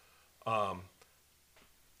individual.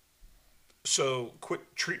 So quit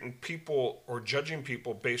treating people or judging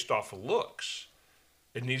people based off of looks.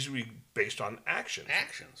 It needs to be based on actions.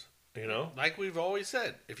 Actions. Like we've always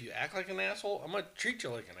said, if you act like an asshole, I'm going to treat you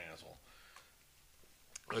like an asshole.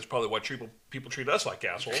 That's probably why people treat us like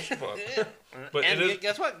assholes. But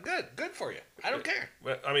guess what? Good for you. I don't care.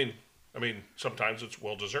 But I mean, sometimes it's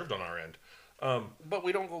well deserved on our end. But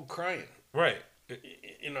we don't go crying. Right.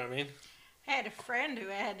 You know what I mean? I had a friend who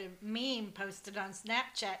had a meme posted on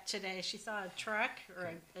Snapchat today. She saw a truck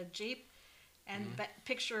or a Jeep, and the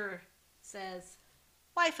picture says,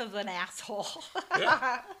 "Wife of an asshole."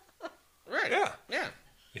 Yeah. Right. Yeah.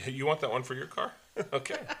 You want that one for your car?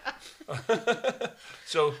 Okay.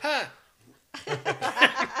 So,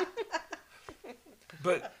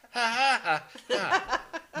 but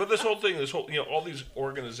this whole thing, all these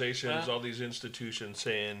organizations, all these institutions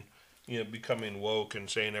saying, becoming woke and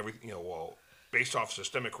saying everything, based off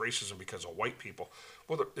systemic racism because of white people.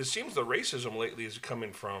 Well, it seems the racism lately is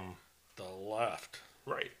coming from the left.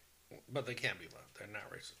 Right. But they can't be left. They're not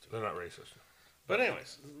racist. They're not racist. But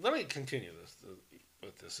anyways, let me continue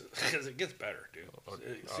with this because it gets better, dude.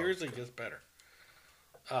 It seriously gets better.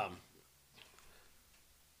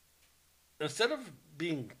 Instead of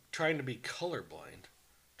trying to be colorblind,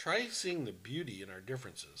 try seeing the beauty in our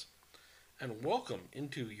differences, and welcome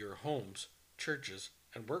into your homes, churches,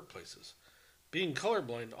 and workplaces. Being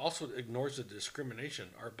colorblind also ignores the discrimination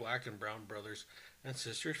our black and brown brothers and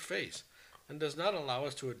sisters face, and does not allow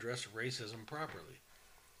us to address racism properly.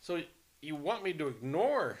 So you want me to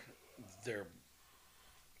ignore their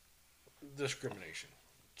discrimination.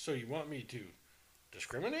 So you want me to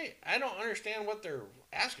discriminate? I don't understand what they're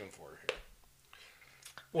asking for here.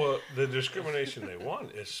 Well, the discrimination they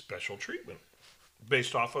want is special treatment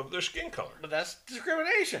based off of their skin color. But that's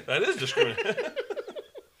discrimination. That is discrimination.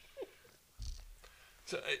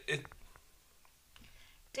 So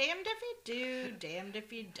Damned if you do, damned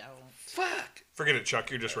if you don't. Fuck. forget it, Chuck.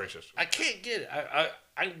 You're just racist. I can't get it.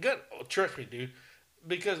 I'm good. Trust me, dude.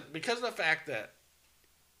 Because of the fact that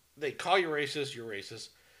they call you racist, you're racist.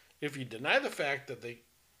 If you deny the fact that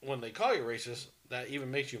when they call you racist, that even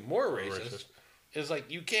makes you more racist. It's like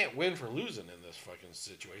you can't win for losing in this fucking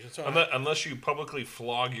situation. So Unless you publicly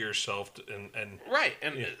flog yourself and right,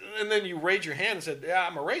 and then you raise your hand and said, "Yeah,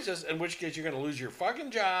 I'm a racist," in which case you're going to lose your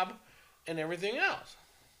fucking job and everything else.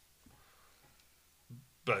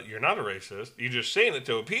 but you're not a racist. You're just saying it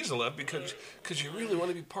to appease the left because you really want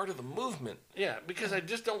to be part of the movement. Yeah, because I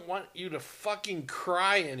just don't want you to fucking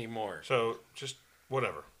cry anymore. So just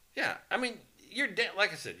whatever. Yeah, I mean,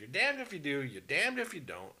 like I said, you're damned if you do, you're damned if you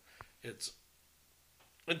don't. It's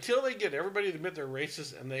until they get everybody to admit they're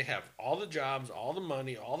racist and they have all the jobs, all the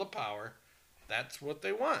money, all the power. That's what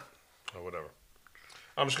they want. Or whatever.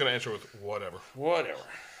 I'm just going to answer with whatever. Whatever.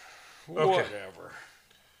 Okay. Whatever.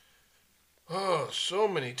 Oh, so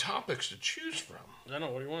many topics to choose from. I know.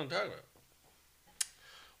 What do you want to talk about?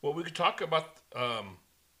 Well, we could talk about.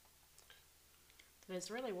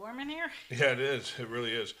 It's really warm in here. Yeah, it is. It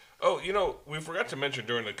really is. Oh, we forgot to mention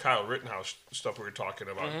during the Kyle Rittenhouse stuff we were talking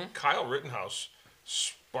about. Mm-hmm. Kyle Rittenhouse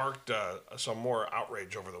sparked some more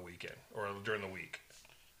outrage over the weekend or during the week.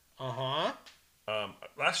 Uh-huh.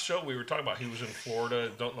 Last show we were talking about he was in Florida.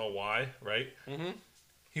 Don't know why, right? Mm-hmm.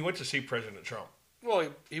 He went to see President Trump. Well,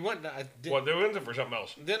 he went. Well, they went there for something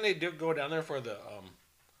else. Then they did go down there for the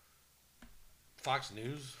Fox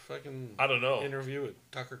News fucking I don't know. interview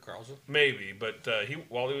with Tucker Carlson. Maybe, but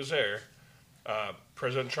while he was there,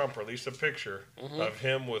 President Trump released a picture of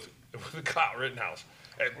him with Kyle Rittenhouse,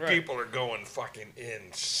 and people are going fucking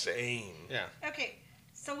insane. Yeah. Okay,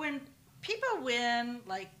 so when people win,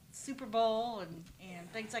 like Super Bowl and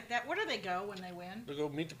things like that, where do they go when they win? To go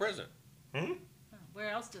meet the president. Hmm?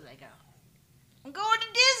 Where else do they go? I'm going to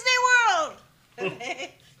Disney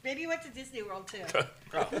World! Maybe you went to Disney World too.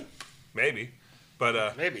 Oh, Maybe,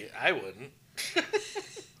 but maybe I wouldn't.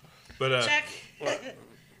 Check.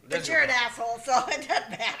 But you're an asshole, so it doesn't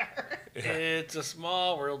matter. It's a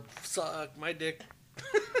small world. Suck my dick.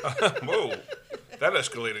 whoa, that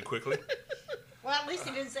escalated quickly. Well, at least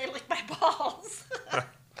he didn't say lick my balls.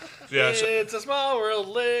 Yeah, It's a small world.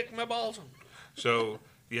 Lick my balls. so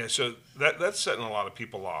that's setting a lot of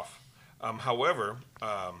people off. However,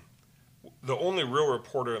 the only real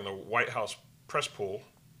reporter in the White House press pool,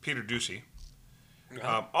 Peter Doocy,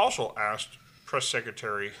 also asked Press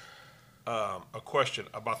Secretary a question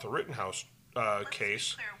about the Rittenhouse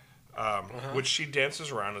case, which she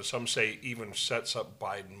dances around and some say even sets up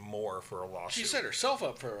Biden more for a lawsuit. She set herself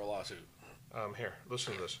up for a lawsuit. Here,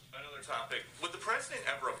 listen to this. Another topic. Would the president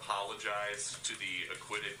ever apologize to the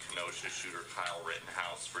acquitted Kenosha shooter Kyle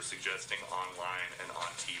Rittenhouse for suggesting online and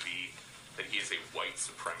on TV that he is a white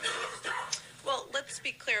supremacist? Well, let's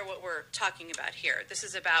be clear what we're talking about here. This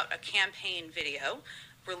is about a campaign video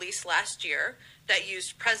released last year that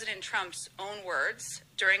used President Trump's own words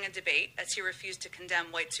during a debate as he refused to condemn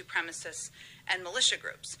white supremacists and militia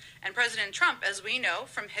groups. And President Trump, as we know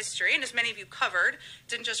from history, and as many of you covered,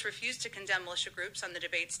 didn't just refuse to condemn militia groups on the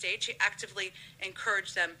debate stage, he actively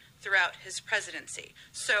encouraged them throughout his presidency.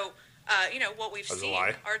 So, what we've seen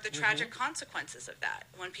are the tragic consequences of that.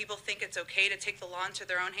 When people think it's okay to take the law into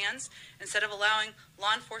their own hands, instead of allowing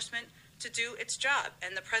law enforcement to do its job.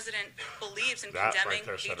 And the president believes in condemning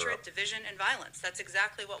hatred, division, and violence. That's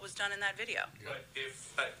exactly what was done in that video. But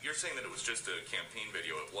if you're saying that it was just a campaign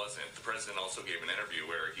video, it wasn't. The president also gave an interview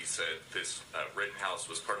where he said this Rittenhouse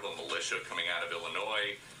was part of a militia coming out of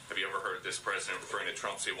Illinois. Have you ever heard this president referring to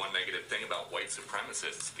Trump say one negative thing about white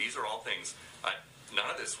supremacists? These are all things, none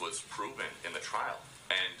of this was proven in the trial.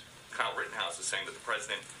 And Kyle Rittenhouse is saying that the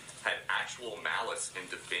president had actual malice in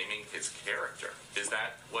defaming his character. Is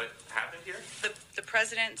that what happened here? The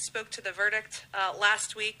president spoke to the verdict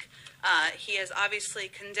last week. He has obviously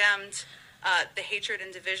condemned the hatred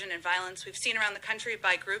and division and violence we've seen around the country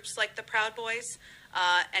by groups like the Proud Boys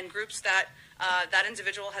and groups that that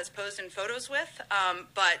individual has posed in photos with.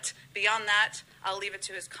 But beyond that, I'll leave it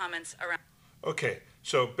to his comments around. Okay,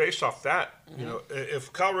 so based off that,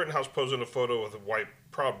 if Kyle Rittenhouse posed in a photo with the white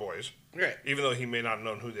Proud Boys, Right. even though he may not have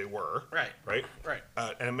known who they were, Right.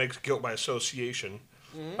 and it makes guilt by association.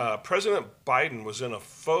 President Biden was in a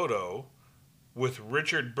photo with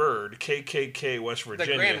Richard Byrd, KKK, West The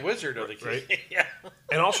Virginia. Grand Wizard of the right? yeah.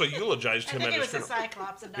 And also eulogized I him think at it his was the funeral.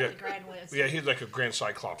 Cyclops and not the Grand Wizard. Yeah, he's like a Grand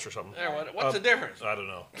Cyclops or something. Yeah, what's the difference? I don't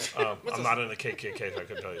know. I'm not in the KKK, so I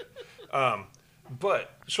can tell you.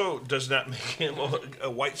 But, so does that make him a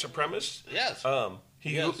white supremacist? Yes.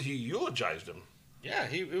 He eulogized him. Yeah,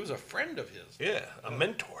 he was a friend of his. Yeah, a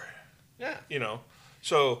mentor. Yeah. You know,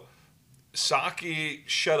 so Psaki,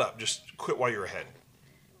 shut up. Just quit while you're ahead.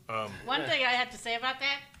 One thing I have to say about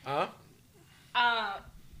that, Huh?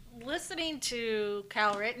 listening to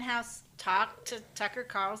Kyle Rittenhouse talk to Tucker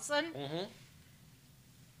Carlson,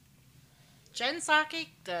 Jen Psaki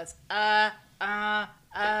does a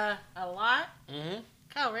lot.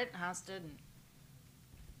 Kyle Rittenhouse didn't.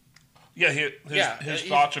 Yeah, his he's-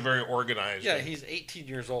 thoughts are very organized. Yeah, he's 18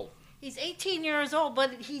 years old. He's 18 years old,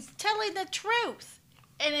 but he's telling the truth.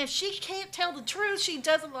 And if she can't tell the truth, she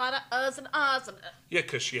does a lot of uhs and ahs. Yeah,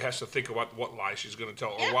 because she has to think about what lie she's going to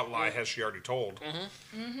tell, Yeah. or what lie has she already told.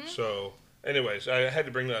 So, anyways, I had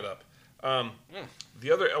to bring that up.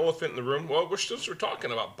 The other elephant in the room, well, since we're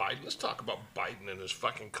talking about Biden, let's talk about Biden and his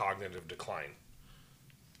fucking cognitive decline.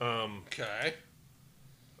 Okay.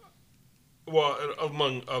 Well,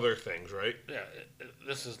 among other things, right? Yeah,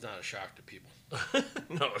 this is not a shock to people.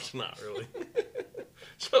 No, it's not really.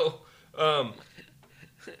 So,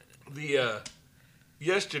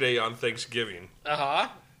 yesterday on Thanksgiving, Uh-huh.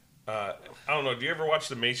 I don't know, do you ever watch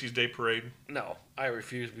the Macy's Day Parade? No, I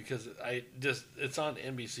refuse because it's on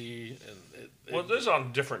NBC and Well, this is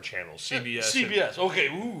on different channels, CBS. CBS. Okay,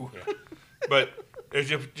 ooh. But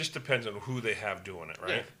it just depends on who they have doing it,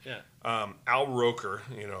 right? Yeah. Al Roker,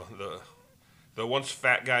 you know, the once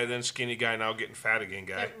fat guy, then skinny guy, now getting fat again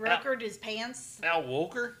guy. That record his pants. Al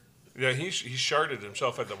Woker? Yeah, he sharded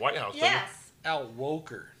himself at the White House, Yes. Al Woker.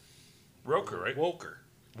 didn't he? Roker, right? Woker.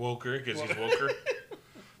 Woker, because he's Woker.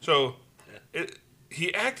 So,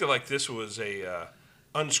 he acted like this was a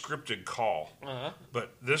unscripted call. Uh-huh.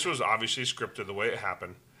 But this was obviously scripted the way it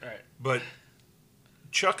happened. Right. But,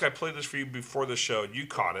 Chuck, I played this for you before the show. You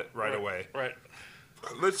caught it right away. Right.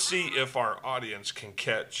 Let's see if our audience can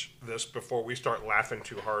catch this before we start laughing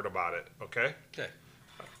too hard about it, okay? Okay.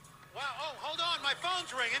 Wow, oh, hold on, my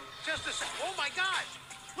phone's ringing. Just a sec. Oh my God,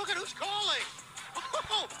 look at who's calling.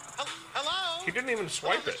 Oh, hello? He didn't even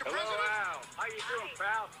swipe it. Mr. President? Al. How you doing,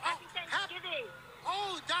 pal? Happy Thanksgiving.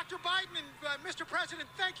 Oh, Dr. Biden and Mr. President,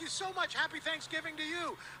 thank you so much. Happy Thanksgiving to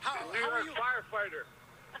you. How are you? Firefighter.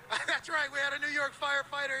 That's right. We had a New York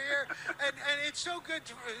firefighter here, and it's so good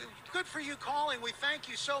for you calling. We thank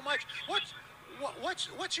you so much.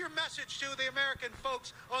 What's your message to the American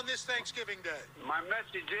folks on this Thanksgiving Day? My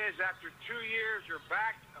message is, after 2 years, you're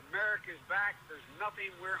back. America's back. There's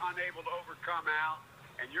nothing we're unable to overcome, Al,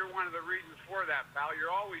 and you're one of the reasons for that, pal.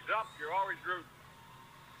 You're always up. You're always rooting.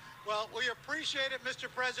 Well, we appreciate it, Mr.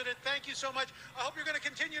 President. Thank you so much. I hope you're going to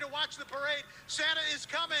continue to watch the parade. Santa is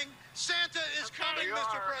coming. Santa is coming, You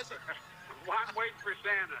Mr. are. President. Well, I'm waiting for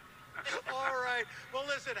Santa. All right. Well,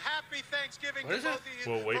 listen, happy Thanksgiving What to is it? both of you.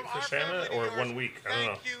 We'll wait From for our Santa family to or yours. 1 week? I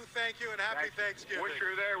don't know. Thank you, and happy Thanksgiving. Wish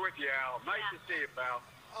you were there with you, Al. Nice to see you, pal.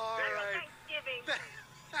 All right. Thanksgiving.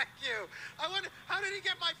 Thank you. I wonder, how did he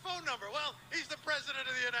get my phone number? Well, he's the President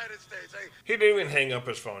of the United States. He didn't even hang up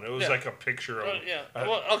his phone. It was Yeah. like a picture of Yeah.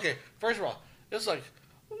 Well, okay. First of all, it's like,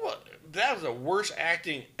 what? That was the worst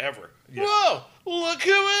acting ever. Yeah. Whoa! Look who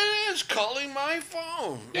it is calling my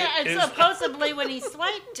phone. Yeah, and is- supposedly when he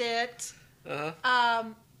swiped it, Uh-huh.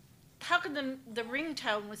 how come the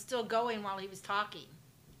ringtone was still going while he was talking?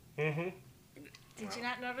 Mm-hmm. Did you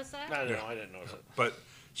not notice that? I didn't notice it. But,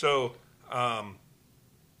 so,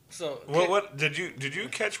 So what did you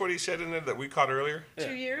catch what he said in there that we caught earlier? Yeah.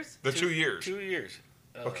 2 years? The 2 years. 2 years.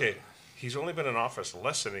 Okay, he's only been in office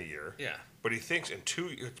less than a year. Yeah. But he thinks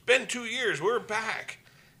it's been 2 years, we're back.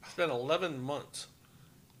 It's been 11 months.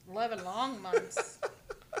 11 long months.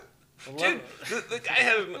 11, Dude, the guy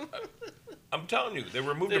has. I'm telling you, they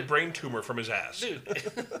removed a Dude. brain tumor from his ass. dude.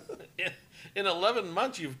 In 11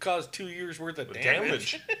 months, you've caused 2 years worth of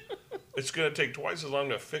damage. It's going to take twice as long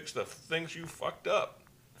to fix the things you fucked up.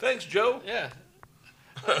 Thanks, Joe. Yeah.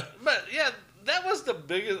 But yeah, that was the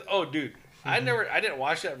biggest. Oh, dude, I didn't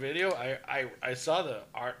watch that video. I saw the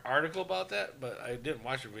article about that, but I didn't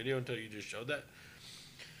watch the video until you just showed that.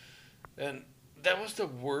 And that was the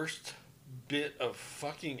worst bit of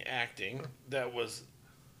fucking acting. That was.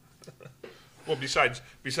 Well, besides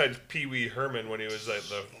Pee Wee Herman when he was like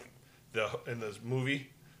in this movie,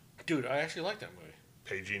 Dude, I actually like that movie.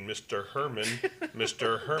 paging Mr. Herman.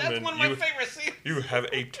 Mr. Herman, That's one of my favorite scenes. you have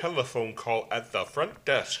a telephone call at the front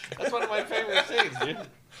desk. That's one of my favorite scenes,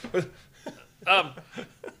 dude.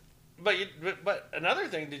 But another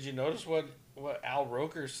thing, did you notice what Al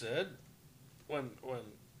Roker said when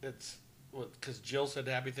it's because Jill said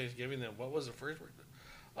Happy Thanksgiving? Then what was the first word?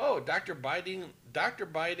 Oh, Dr. Biden,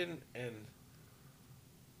 and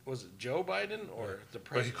was it Joe Biden or the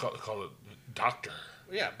But he president? called it doctor.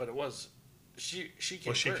 Yeah, but it was she came.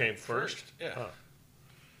 Well, she came first. Yeah.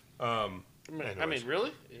 Huh. I mean,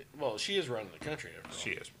 really? Well, she is running the country. After all. She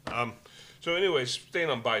is. So, anyways, staying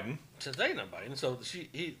on Biden. Staying on Biden. So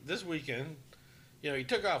he this weekend, he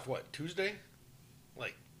took off what, Tuesday?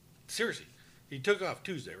 Like, seriously, he took off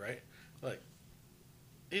Tuesday, right? Like,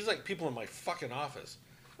 he's like people in my fucking office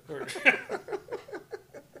who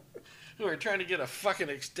are trying to get a fucking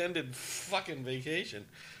extended fucking vacation.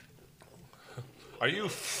 Are you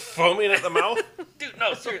foaming at the mouth? Dude,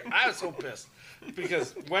 no, seriously, I was so pissed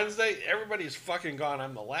because Wednesday everybody's fucking gone.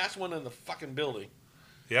 I'm the last one in the fucking building,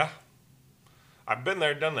 Yeah. I've been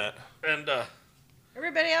there, done that. and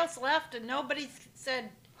Everybody else left, and nobody said,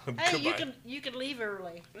 "Hey, Goodbye. you can leave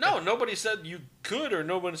early." no, nobody said you could or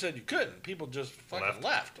nobody said you couldn't. People just fucking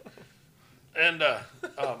left. And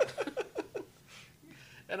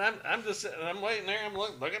and I'm just sitting, I'm waiting there. I'm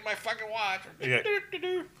looking at my fucking watch. Yeah.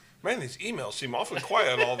 Man, these emails seem awfully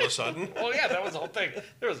quiet all of a sudden. Well, yeah, that was the whole thing.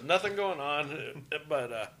 There was nothing going on,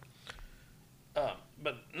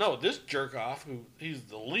 but no, this jerk off, he's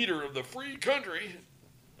the leader of the free country.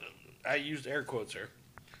 I used air quotes there.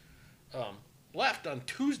 Left on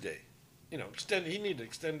Tuesday. He needed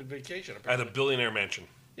extended vacation. At Apparently. a billionaire mansion.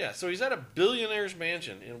 Yeah, so he's at a billionaire's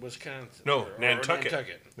mansion in Wisconsin. No, or Nantucket.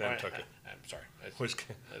 Nantucket. I'm sorry.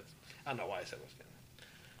 Wisconsin. I don't know why I said Wisconsin.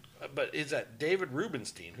 But is that David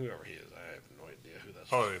Rubenstein, whoever he is? I have no idea who that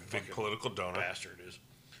Probably a big political donor. bastard is.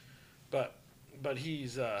 But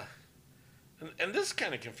he's and this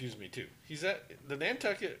kind of confused me too. He's at the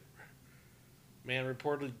Nantucket man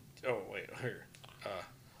reportedly. Oh wait, here.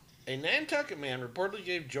 A Nantucket man reportedly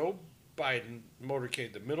gave Joe Biden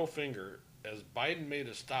motorcade the middle finger as Biden made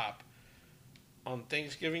a stop on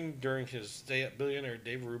Thanksgiving during his stay at billionaire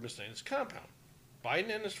David Rubenstein's compound.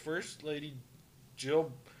 Biden and his First Lady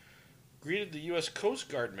Jill greeted the U.S. Coast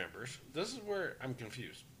Guard members. This is where I'm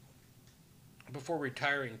confused. Before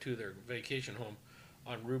retiring to their vacation home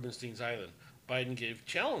on Rubenstein's Island, Biden gave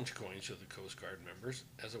challenge coins to the Coast Guard members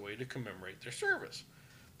as a way to commemorate their service.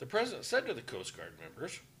 The president said to the Coast Guard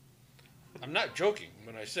members, "I'm not joking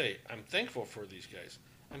when I say I'm thankful for these guys.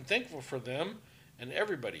 I'm thankful for them and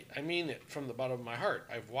everybody. I mean it from the bottom of my heart.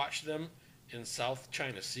 I've watched them in South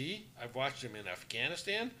China Sea. I've watched them in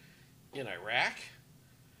Afghanistan, in Iraq.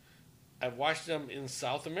 I've watched them in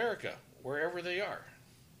South America, wherever they are."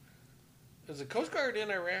 Is the Coast Guard in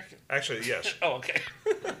Iraq? Actually, yes. Oh, okay.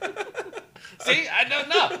 See, I don't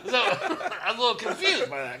know. So I was a little confused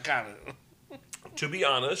by that comment. To be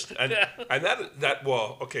honest, and that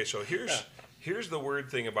well, okay. So here's the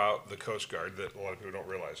weird thing about the Coast Guard that a lot of people don't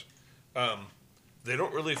realize. They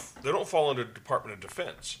don't fall under Department of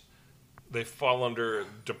Defense. They fall under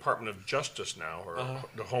Department of Justice now, or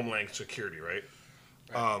the Homeland Security, right?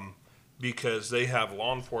 Because they have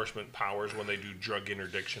law enforcement powers when they do drug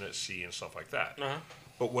interdiction at sea and stuff like that.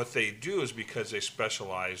 But what they do is because they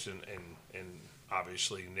specialize in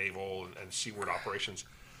obviously naval and seaward operations.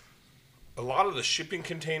 A lot of the shipping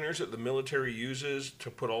containers that the military uses to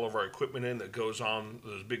put all of our equipment in that goes on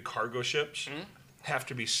those big cargo ships have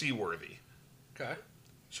to be seaworthy. Okay.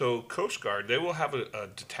 So Coast Guard, they will have a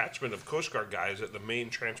detachment of Coast Guard guys at the main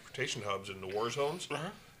transportation hubs in the war zones,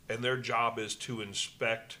 and their job is to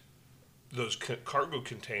inspect those cargo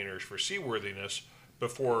containers for seaworthiness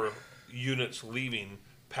before units leaving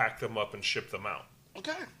pack them up and ship them out.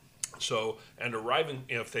 Okay. So, and arriving,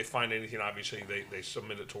 if they find anything, obviously they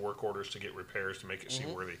submit it to work orders to get repairs to make it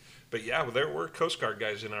seaworthy. But yeah, well, there were Coast Guard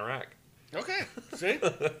guys in Iraq. Okay. See?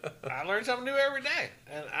 I learn something new every day.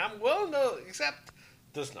 And I'm willing to accept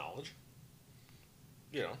this knowledge.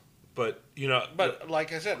 But, But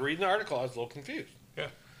like I said, reading the article, I was a little confused. yeah.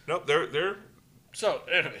 Nope, they're So,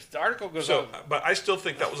 anyways, the article goes so, on. but I still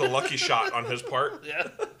think that was a lucky shot on his part. Yeah.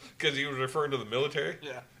 Because he was referring to the military.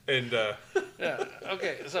 Yeah. And, Yeah.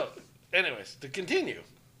 Okay. So, anyways, to continue.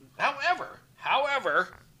 However,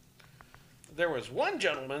 there was one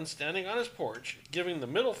gentleman standing on his porch giving the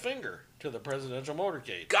middle finger to the presidential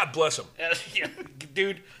motorcade. God bless him. Yeah,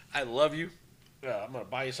 dude, I love you. I'm gonna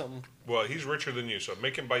buy you something. Well, he's richer than you, so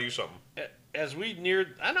make him buy you something. As we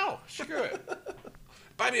neared, I know. Screw it.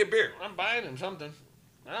 Buy me a beer. I'm buying him something.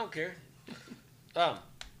 I don't care.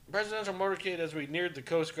 Presidential motorcade as we neared the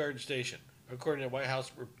Coast Guard station, according to White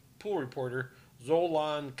House pool reporter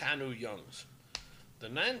Zolan Kanu-Youngs. The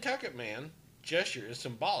Nantucket man gesture is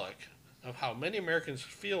symbolic of how many Americans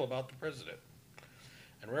feel about the president.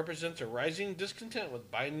 and represents a rising discontent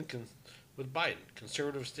with Biden.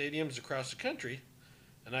 Conservative stadiums across the country,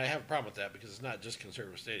 and I have a problem with that because it's not just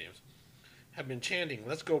conservative stadiums, have been chanting,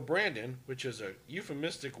 "Let's go Brandon," which is a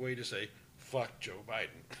euphemistic way to say, "Fuck Joe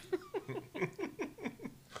Biden."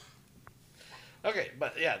 Okay,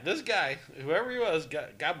 but yeah, this guy, whoever he was,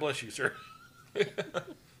 God bless you, sir.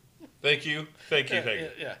 Thank you.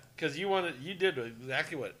 Yeah, because you did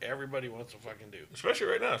exactly what everybody wants to fucking do. Especially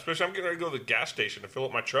right now. Especially I'm getting ready to go to the gas station to fill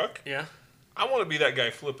up my truck. Yeah. I want to be that guy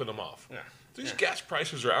flipping them off. Yeah. These gas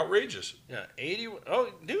prices are outrageous. Yeah, 80.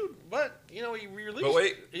 Oh, dude, what? You know, he released. But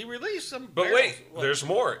wait. He released some. But barrels. wait, What? there's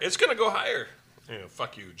more. It's going to go higher. Yeah,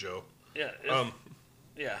 fuck you, Joe. Yeah.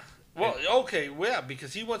 Yeah. Well, okay, well, yeah,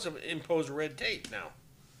 because he wants to impose red tape now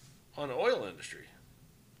on the oil industry.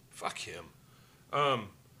 Fuck him.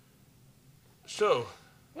 So.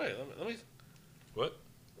 Wait, let me. What?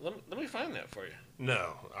 Let me find that for you.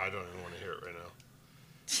 No, I don't even want to hear it right now.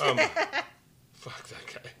 Fuck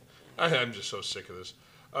that guy. I'm just so sick of this.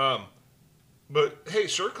 But hey,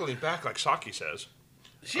 circling back, like Psaki says.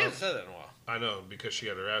 She hasn't said that in a while. I know, because she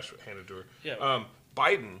had her ass handed to her. Yeah.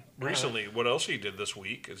 Biden recently, what else he did this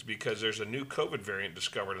week is because there's a new COVID variant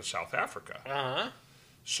discovered in South Africa.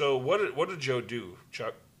 So what did Joe do,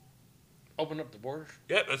 Chuck? Open up the borders?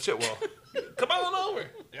 Yeah, that's it. Well, come on over.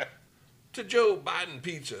 Yeah. To Joe Biden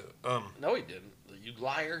Pizza. No, he didn't. You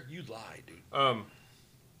liar. You lie, dude.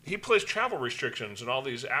 He placed travel restrictions in all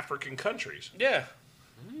these African countries. Yeah.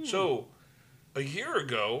 So a year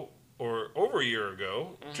ago, or over a year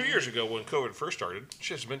ago, 2 years ago when COVID first started,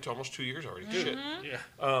 shit, it's been to almost 2 years already. Shit.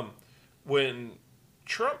 Yeah. When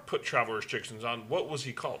Trump put travel restrictions on, what was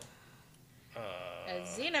he called? A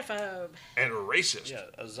xenophobe. And a racist. Yeah,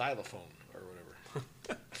 a xylophone or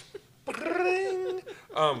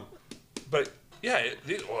whatever. But yeah,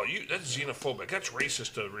 that's xenophobic. That's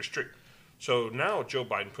racist to restrict. So now Joe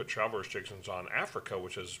Biden put travel restrictions on Africa,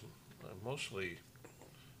 which is mostly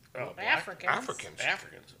Africans.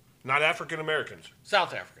 Africans. Not African Americans.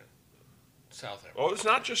 South African. South Africa. Oh, it's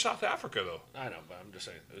not just South Africa, though. I know, but I'm just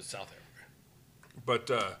saying it was South Africa.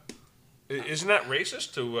 But isn't that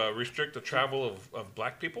racist to restrict the travel of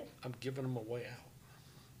black people? I'm giving them a way out.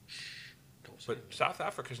 Shh. Don't say But anything. South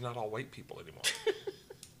Africa's not all white people anymore.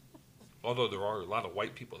 Although there are a lot of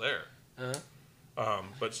white people there.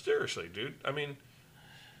 But seriously, dude, I mean,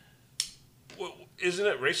 isn't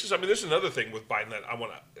it racist? I mean, there's another thing with Biden that I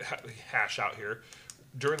want to hash out here.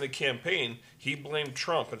 During the campaign, he blamed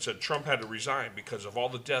Trump and said Trump had to resign because of all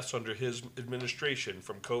the deaths under his administration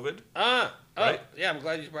from COVID. Right? Yeah, I'm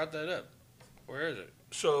glad you brought that up. Where is it?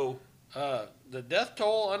 So, the death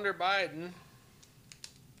toll under Biden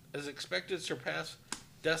is expected to surpass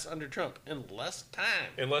deaths under Trump in less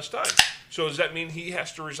time. So does that mean he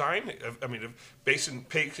has to resign? I mean, based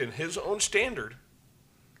in his own standard.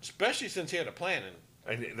 Especially since he had a plan.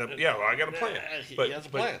 I got a plan. He But, has a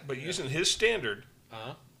plan. but using his standard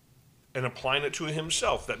Uh-huh. and applying it to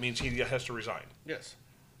himself, that means he has to resign. Yes.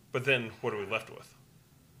 But then what are we left with?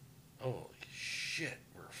 Holy shit,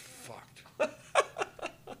 we're fucked.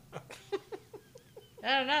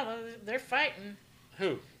 I don't know. They're fighting.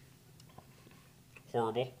 Who?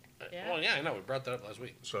 Horrible. Yeah. Well, yeah, I know. We brought that up last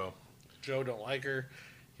week. So Joe don't like her.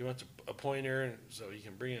 He wants to appoint her so he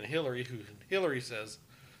can bring in Hillary, who Hillary says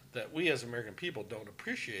that we as American people don't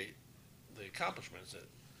appreciate the accomplishments that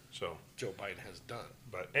Joe Biden has done.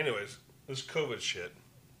 But anyways, this COVID shit.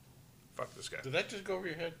 Fuck this guy. Did that just go over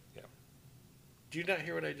your head? Yeah. Do you not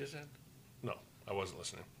hear what I just said? No, I wasn't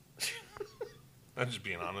listening. I'm just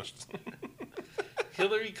being honest.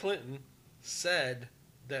 Hillary Clinton said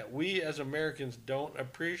that we as Americans don't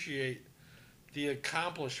appreciate the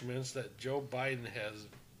accomplishments that Joe Biden has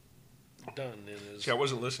done in his. See, I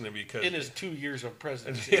wasn't listening because in his 2 years of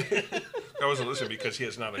presidency. I wasn't listening because he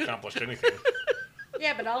has not accomplished anything.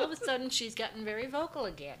 Yeah, but all of a sudden she's gotten very vocal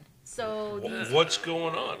again. So What's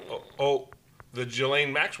going on? Oh, the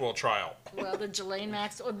Ghislaine Maxwell trial. well, the Ghislaine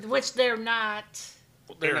Maxwell, which they're not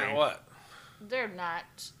They're not what? they're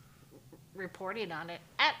not reporting on it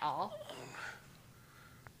at all.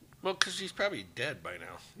 Well, because she's probably dead by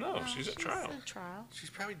now. No, she's at trial. A trial.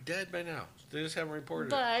 She's probably dead by now. They just haven't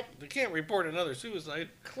reported But- it. They can't report another suicide.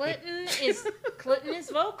 Clinton is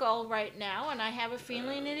vocal right now, and I have a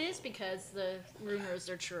feeling it is because the rumors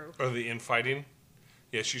are true. Or the infighting.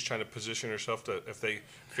 Yeah, she's trying to position herself to, if they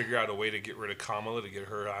figure out a way to get rid of Kamala, to get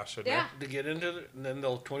her ass in Yeah. To get into it, and then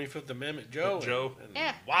they'll 25th Amendment Joe. Joe. And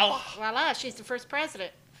Yeah. voila. She's the first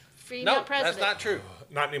president. Female No, president. that's not true.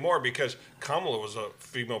 Not anymore, because Kamala was a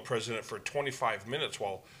female president for 25 minutes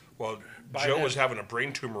while Biden Joe had- was having a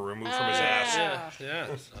brain tumor removed from his ass.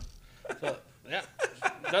 Yeah. So, yeah.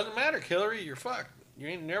 Doesn't matter, Hillary. You're fucked. You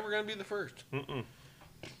ain't never gonna be the first.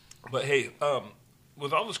 But hey,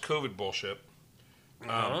 with all this COVID bullshit,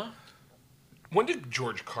 when did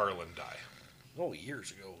George Carlin die? Oh, years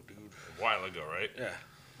ago, dude. A while ago, right? Yeah.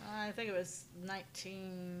 I think it was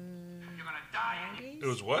 1990s. It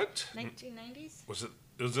was what? 1990s. Was it?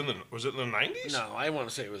 Was it in the 90s? No, I want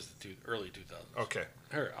to say it was the early 2000s. Okay.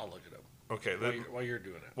 Here, I'll look it up. Okay. While you're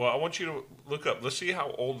doing it. Well, I want you to look up. Let's see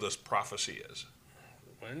how old this prophecy is.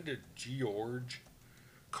 When did George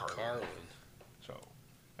Carlin So,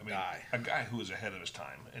 I mean, die? a guy who was ahead of his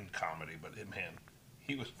time in comedy, but man,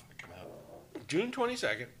 he was fucking up. June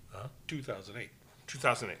 22nd, 2008.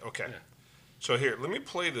 2008. Okay. Yeah. So here, let me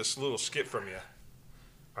play this little skit from you.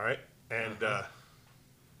 All right, and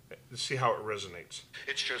let's see how it resonates.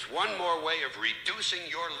 It's just one more way of reducing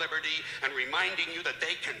your liberty and reminding you that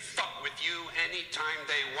they can fuck with you anytime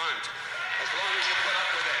they want, as long as you put up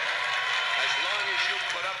with it. As long as you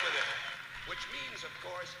put up with it. Which means, of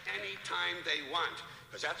course, anytime they want.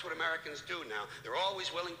 Because that's what Americans do now. They're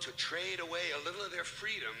always willing to trade away a little of their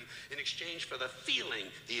freedom in exchange for the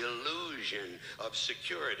feeling, the illusion of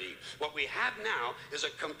security. What we have now is a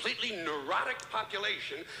completely neurotic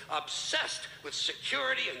population obsessed with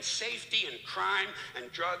security and safety and crime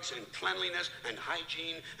and drugs and cleanliness and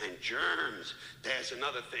hygiene and germs. There's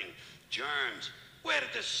another thing, germs. Where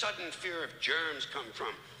did this sudden fear of germs come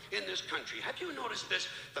from? In this country. Have you noticed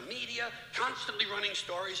this? The media constantly running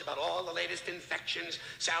stories about all the latest infections,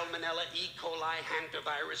 salmonella, E. coli,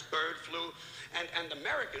 hantavirus, bird flu, and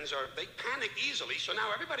Americans they panic easily, so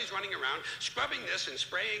now everybody's running around scrubbing this and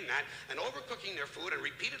spraying that and overcooking their food and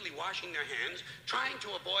repeatedly washing their hands, trying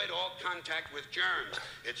to avoid all contact with germs.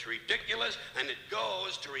 It's ridiculous, and it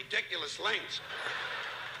goes to ridiculous lengths.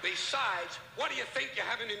 Besides, what do you think you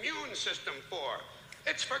have an immune system for?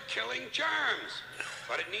 It's for killing germs.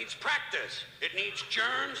 But it needs practice. It needs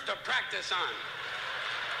germs to practice on.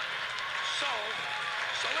 So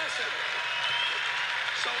listen.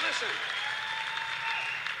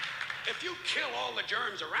 If you kill all the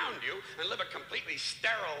germs around you and live a completely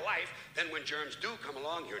sterile life, then when germs do come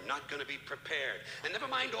along, you're not going to be prepared. And never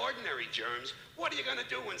mind ordinary germs. What are you going to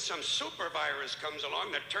do when some super virus comes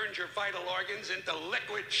along that turns your vital organs into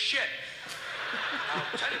liquid shit?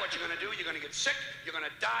 I'll tell you what you're going to do. You're going to get sick, you're going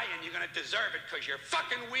to die, and you're going to deserve it because you're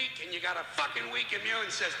fucking weak and you got a fucking weak immune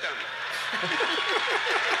system.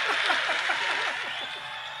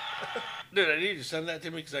 Dude, I need you to send that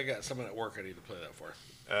to me because I got someone at work I need to play that for.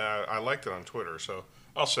 I liked it on Twitter, so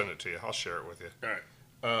I'll send it to you. I'll share it with you. All right.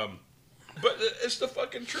 But it's the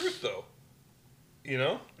fucking truth, though. You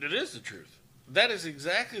know? It is the truth. That is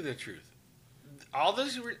exactly the truth. All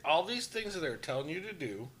these things that they're telling you to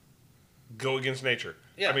do go against nature.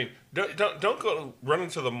 Yeah. I mean, don't go run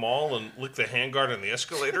into the mall and lick the handguard on the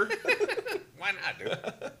escalator. Why not, dude?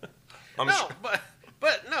 Sure.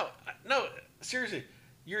 but no. Seriously,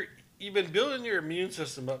 you've been building your immune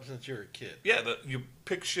system up since you were a kid. Yeah, you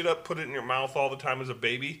pick shit up, put it in your mouth all the time as a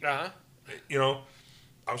baby. Uh-huh. You know,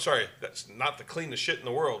 I'm sorry, that's not the cleanest shit in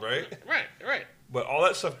the world, right? Right. But all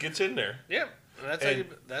that stuff gets in there. Yeah,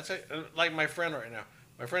 like my friend right now.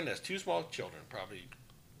 My friend has 2 small children, probably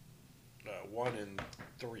 1 and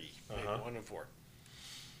 3, maybe 1 and 4,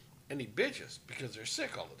 and he bitches because they're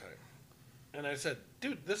sick all the time. And I said,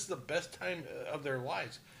 dude, this is the best time of their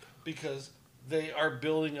lives because they are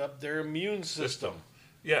building up their immune system.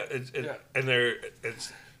 Yeah, and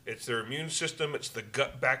it's their immune system. It's the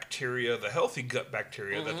gut bacteria, the healthy gut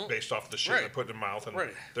bacteria that's based off the shit they put in their mouth and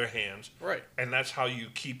their hands. Right. And that's how you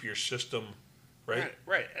keep your system right.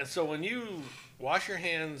 Right. And so when you wash your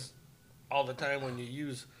hands all the time, when you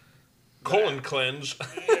use colon cleanse,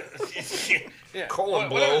 colon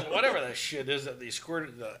blow, whatever that shit is that they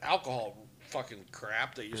squirt, the alcohol fucking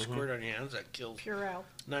crap that you squirt on your hands that kills Purell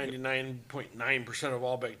 99.9% of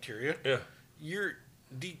all bacteria. Yeah, you're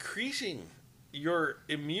decreasing your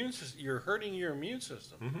immune system. You're hurting your immune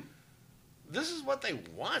system. This is what they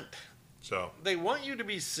want. So they want you to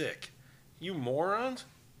be sick. You morons,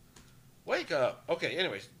 wake up. Okay.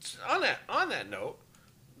 Anyways, on that note,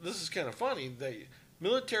 this is kind of funny. The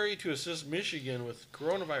military to assist Michigan with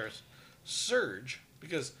coronavirus surge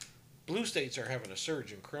because blue states are having a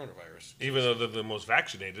surge in coronavirus. Even though they're the most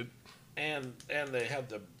vaccinated. And they have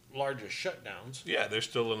the largest shutdowns. Yeah, they're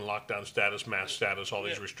still in lockdown status, mask status, all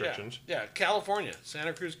these restrictions. Yeah, California,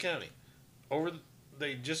 Santa Cruz County.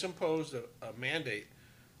 They just imposed a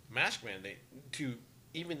mask mandate to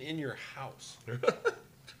even in your house.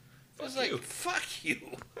 It's like, fuck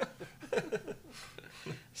you.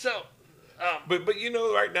 So... But you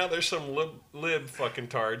know, right now there's some lib fucking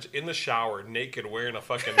tards in the shower naked wearing a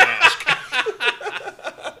fucking mask.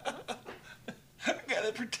 I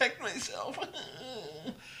gotta protect myself.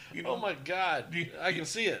 Oh my God! I can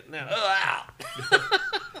see it now.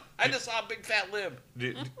 I just saw a big fat lib.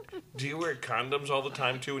 Do you wear condoms all the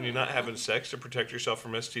time too when you're not having sex to protect yourself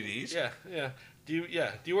from STDs? Yeah. Do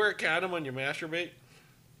you wear a condom when you masturbate?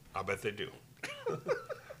 I bet they do.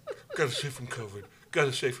 Gotta stay from COVID.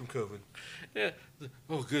 Yeah.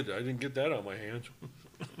 Oh, good. I didn't get that on my hands.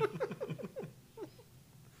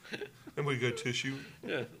 And we got tissue.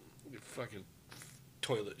 Yeah. You fucking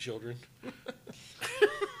toilet children.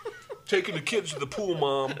 Taking the kids to the pool,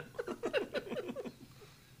 Mom.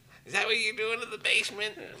 Is that what you're doing in the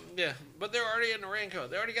basement? Yeah, but they're already in the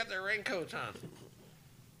raincoat. They already got their raincoats on.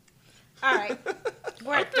 All right.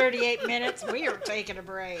 We're at 38 minutes. We are taking a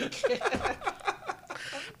break.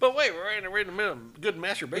 But wait, we're in the middle of good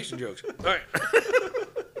masturbation jokes. All right.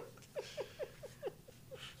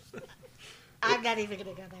 I'm not even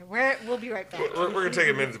going to go there. We'll be right back. We're going to take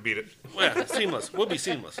a minute to beat it. Yeah, seamless. We'll be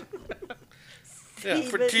seamless. Yeah,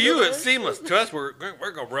 to you it's seamless. To us, we're going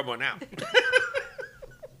to rub one out.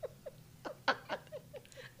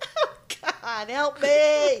 God, help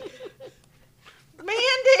me.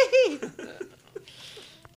 Mandy!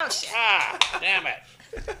 Damn it.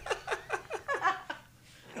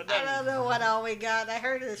 I don't know what all we got. I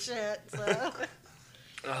heard the shit, so.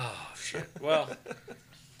 Oh, shit. Well,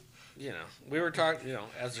 we were talking,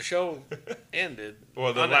 as the show ended.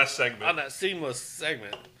 Well, the last segment. On that seamless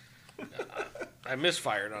segment, I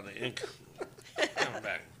misfired on the ink. Coming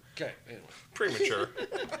back. Okay, anyway. Premature.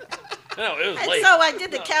 No, it was And late. so I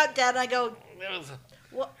did the countdown. I go, It was...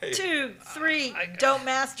 1, 2, 3, don't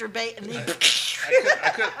masturbate. And then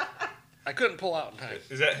I couldn't pull out in time.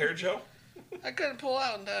 Is that hair gel? I couldn't pull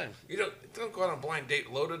out in time. You don't go on a blind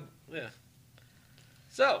date loaded. Yeah.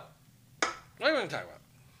 So, what are we going to talk about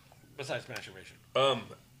besides masturbation?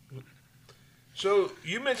 So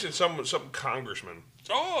you mentioned some congressman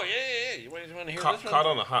Oh yeah. You want to hear this one? caught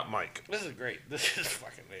on a hot mic. This is great. This is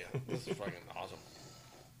fucking awesome.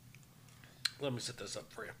 Let me set this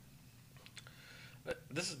up for you.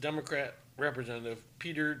 This is Democrat Representative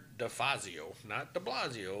Peter DeFazio, not De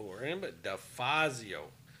Blasio or anything, but DeFazio.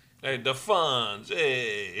 Hey, the funds.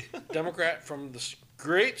 Hey. Democrat from the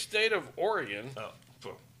great state of Oregon. Oh.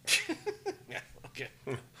 Yeah, okay.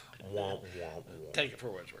 Womp, womp, womp. Take it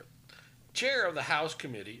for what it's worth. Chair of the House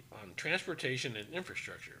Committee on Transportation and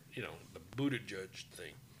Infrastructure. The Buttigieg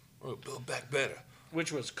thing. Oh, Build Back Better.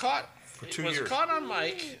 Which was caught For 2 was years. caught on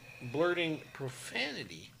mic blurting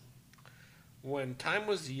profanity when time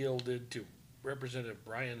was yielded to Representative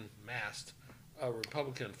Brian Mast, a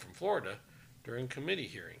Republican from Florida, during committee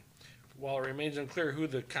hearing. While it remains unclear who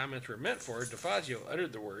the comments were meant for, DeFazio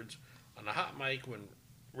uttered the words on a hot mic when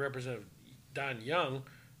Representative Don Young,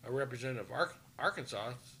 a representative of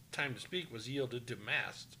Arkansas, time to speak was yielded to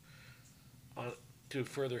Mast to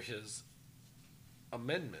further his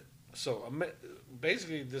amendment. So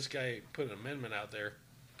basically, this guy put an amendment out there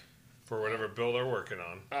For whatever bill they're working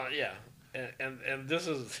on. yeah, and this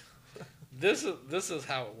is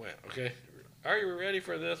how it went. Okay, are you ready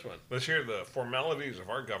for this one? Let's hear the formalities of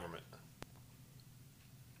our government.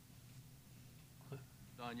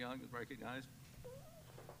 Don Young is recognized.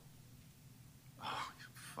 Oh, you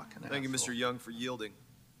fucking Thank you, Mr. Young, for yielding.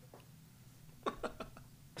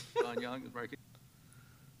 Don Young is recognized.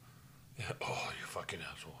 Oh, you fucking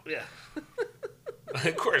asshole. Yeah.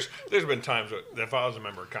 Of course, there's been times that if I was a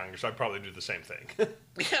member of Congress, I'd probably do the same thing.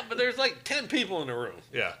 Yeah, but there's like 10 people in the room.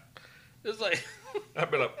 Yeah. It's like,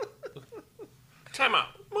 I'd be like, time out.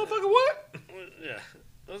 Motherfucker, what? yeah,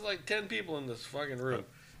 there's like 10 people in this fucking room,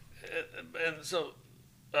 and so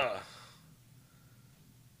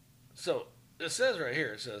it says right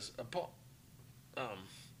here. It says,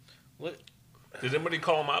 Did anybody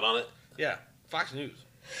call him out on it? yeah, Fox News.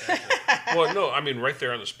 Well, no, I mean right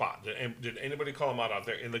there on the spot. Did anybody call him out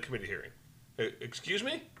there in the committee hearing? Excuse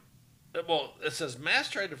me? Well, it says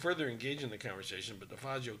Mast tried to further engage in the conversation, but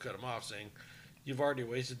DeFazio cut him off, saying, "You've already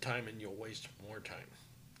wasted time, and you'll waste more time."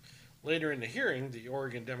 Later in the hearing, the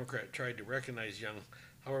Oregon Democrat tried to recognize Young.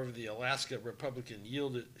 However, the Alaska Republican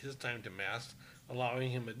yielded his time to Mast,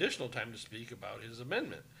 allowing him additional time to speak about his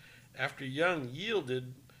amendment. After Young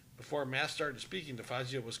yielded, before Mast started speaking,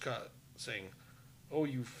 DeFazio was caught saying, "Oh,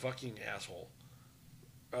 you fucking asshole."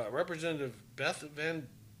 Representative Beth Van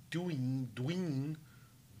Duyn,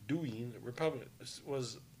 Republican,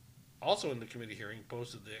 was also in the committee hearing,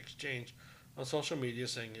 posted the exchange on social media,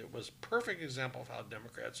 saying it was a perfect example of how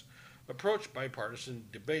Democrats approach bipartisan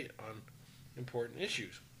debate on important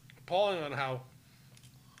issues. Appalling on how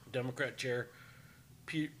Democrat Chair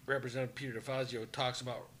Representative Peter DeFazio talks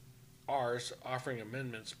about ours offering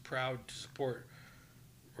amendments proud to support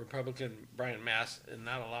Republican Brian Mast in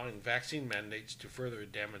not allowing vaccine mandates to further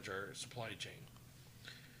damage our supply chain.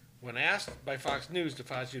 When asked by Fox News,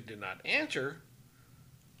 DeFazio did not answer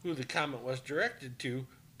who the comment was directed to,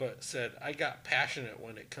 but said, "I got passionate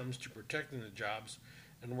when it comes to protecting the jobs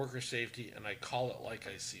and worker safety, and I call it like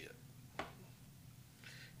I see it."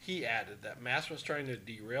 He added that Mast was trying to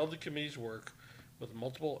derail the committee's work with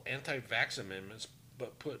multiple anti-vax amendments,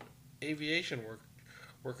 but put aviation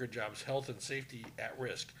worker jobs' health and safety at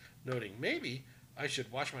risk, noting, "Maybe I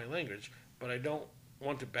should watch my language, but I don't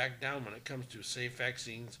want to back down when it comes to safe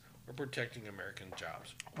vaccines or protecting American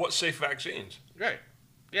jobs." What safe vaccines? Right.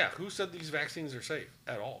 Yeah, who said these vaccines are safe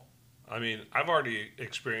at all? I mean, I've already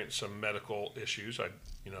experienced some medical issues.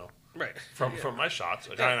 Right. From my shots.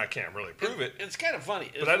 I can't really prove it. It's kind of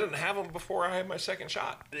funny. But I didn't have them before I had my second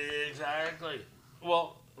shot. Exactly.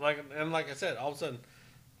 Well, like I said, all of a sudden,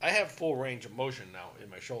 I have full range of motion now in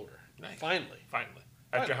my shoulder. Nice. Finally.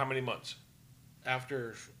 After how many months?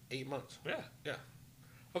 After 8 months. Yeah.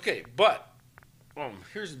 Okay, but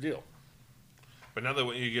here's the deal. But now that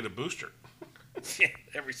when you get a booster,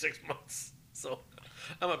 every 6 months, so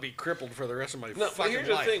I'm gonna be crippled for the rest of my but fucking here's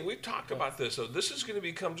life. the thing: we've talked about this. So this is going to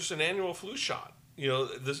become just an annual flu shot.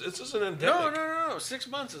 This is an endemic. No. 6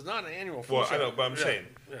 months is not an annual flu Well, shot. I know, but I'm saying,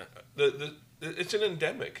 Yeah. it's an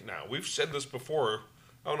endemic now. We've said this before.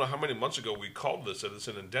 I don't know how many months ago we called this that it's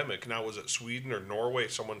an endemic. Now, was it Sweden or Norway?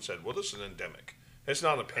 Someone said, "Well, this is an endemic. It's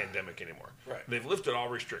not a pandemic anymore." Right. They've lifted all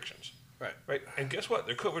restrictions. Right. And guess what?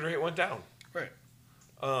 Their COVID rate went down. Right.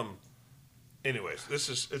 Anyways,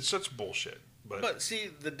 it's such bullshit. But see,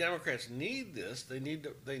 the Democrats need this. They need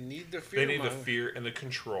the fear. They need the fear and the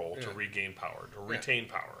control to regain power, to retain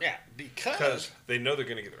power. Yeah, because they know they're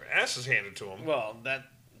going to get their asses handed to them. Well,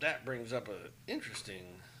 that brings up an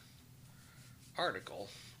interesting article.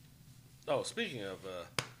 Oh, speaking of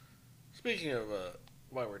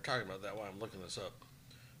why we're talking about that, why I'm looking this up.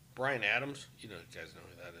 Brian Adams, you guys know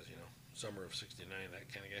who that is. Summer of '69,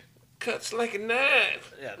 that kind of guy. Cuts like a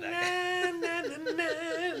knife. Yeah, that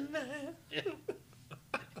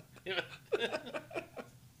guy.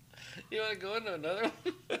 You want to go into another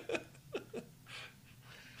one?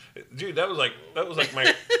 Dude, that was like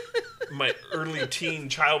my early teen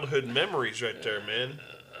childhood memories right there, man.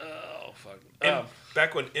 Oh fuck!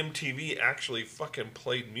 Back when MTV actually fucking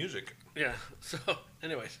played music. Yeah. So,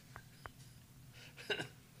 anyways,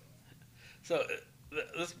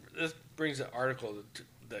 this brings an article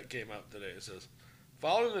that came out today. It says,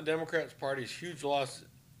 following the Democrats' party's huge loss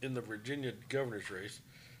in the Virginia governor's race,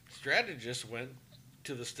 strategists went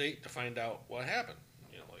to the state to find out what happened.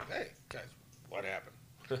 Hey, guys, what happened?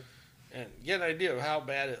 And get an idea of how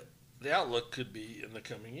bad the outlook could be in the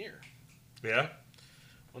coming year. Yeah?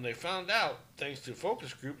 When they found out, thanks to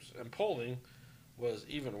focus groups and polling, was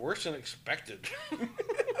even worse than expected.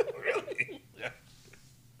 Really? Yeah.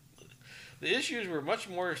 The issues were much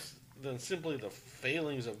more than simply the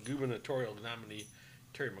failings of gubernatorial nominee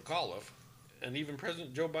Terry McAuliffe and even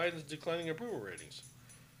President Joe Biden's declining approval ratings.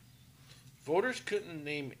 Voters couldn't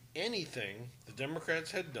name anything the Democrats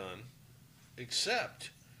had done except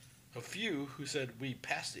a few who said, "We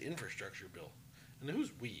passed the infrastructure bill." And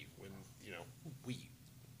who's we? When,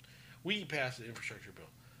 we passed the infrastructure bill.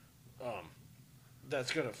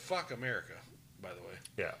 That's going to fuck America, by the way.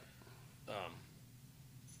 Yeah.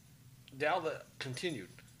 Dowd continued,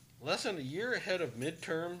 less than a year ahead of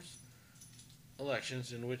midterms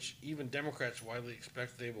elections in which even Democrats widely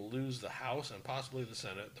expect they will lose the House and possibly the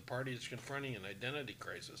Senate, the party is confronting an identity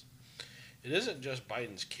crisis. It isn't just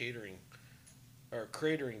Biden's cratering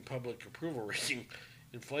public approval rating,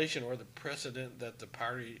 inflation, or the precedent that the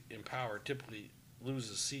party in power typically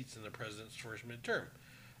loses seats in the president's first midterm.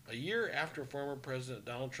 A year after former President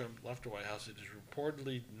Donald Trump left the White House, it is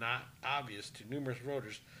reportedly not obvious to numerous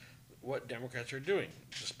voters what Democrats are doing,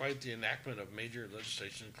 despite the enactment of major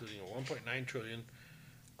legislation, including a $1.9 trillion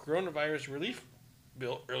coronavirus relief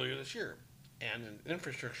bill earlier this year and an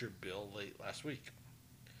infrastructure bill late last week.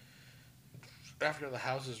 After the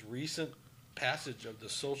House's recent passage of the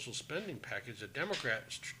social spending package, a Democrat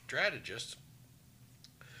strategist,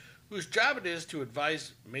 whose job it is to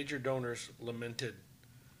advise major donors, lamented,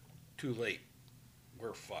 "Too late.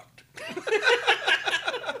 We're fucked."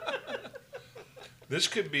 This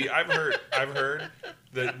could be. I've heard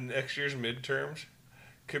that next year's midterms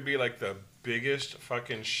could be like the biggest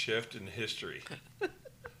fucking shift in history.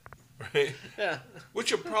 Right? Yeah.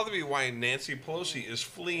 Which will probably be why Nancy Pelosi is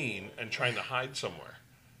fleeing and trying to hide somewhere.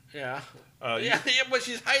 Yeah. Yeah, but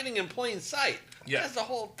she's hiding in plain sight. Yeah. That's the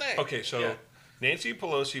whole thing. Okay, so Nancy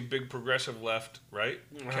Pelosi, big progressive left, right?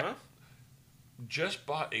 Uh-huh. Just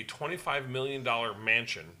bought a $25 million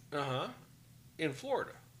mansion. Uh-huh. In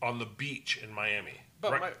Florida. on the beach in Miami.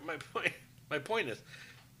 But right? my point is,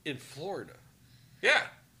 in Florida, Yeah,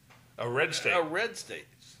 a red state. a red state,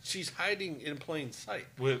 she's hiding in plain sight.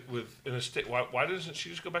 with in a state. Why doesn't she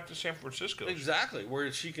just go back to San Francisco? Exactly,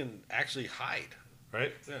 where she can actually hide.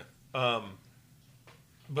 Right. Yeah.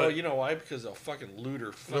 But Well, you know why? Because they'll fucking loot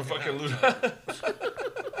her. the fucking house.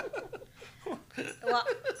 Well,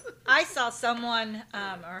 I saw someone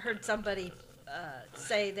or heard somebody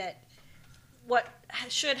say that what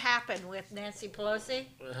should happen with Nancy Pelosi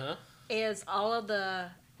Uh-huh. is all of the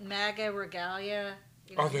MAGA regalia.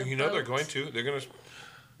 Oh, the they're boats, going to. They're going to.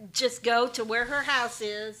 just go to where her house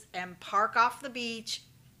is and park off the beach.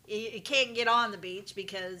 You can't get on the beach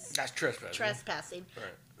because That's trespassing. Right.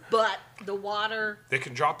 But the water, They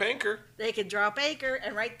can drop anchor. they could drop anchor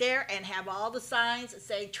and right there and have all the signs that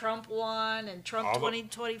say Trump won and Trump All the-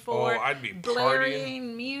 2024. Oh, I'd be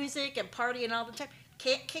blaring music and partying all the time.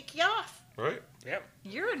 Can't kick you off. Right. Yep.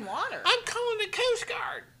 You're in water. I'm calling the Coast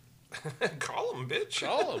Guard. Call them, bitch.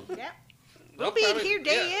 Call them. Yep. We'll be in here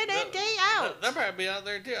day in and day out. They'll probably be out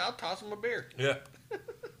there too. I'll toss them a beer. Yeah.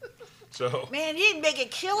 So. Man, you'd make a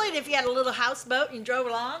killing if you had a little houseboat and you drove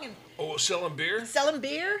along and Oh, selling beer. selling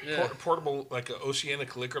beer. Yeah. Portable, like an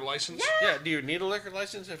Oceanic liquor license. Yeah. Do you need a liquor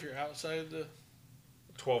license if you're outside the?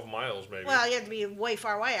 12 miles, maybe. Well, you have to be way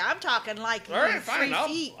far away. I'm talking like All right, 3 fine.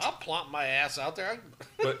 feet. I'll plomp my ass out there.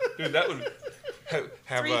 But dude, that would have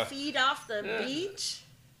 3 feet off the Yeah. beach.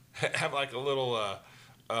 have like a little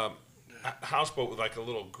houseboat with like a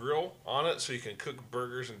little grill on it, so you can cook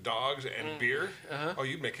burgers and dogs and beer. Uh-huh. Oh,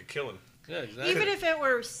 you'd make a killing. Yeah, exactly. Even if it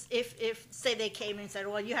were, if say they came and said,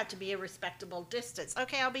 well, you have to be a respectable distance.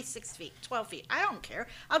 Okay, I'll be 6 feet, 12 feet. I don't care.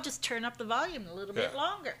 I'll just turn up the volume a little bit Yeah.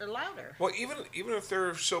 longer or louder. Well, even if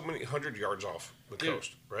they're so many 100 yards off the Dude.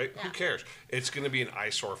 coast, right? Who Yeah. cares? It's going to be an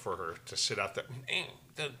eyesore for her to sit out there.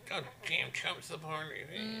 The goddamn Trump's the party.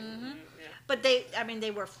 But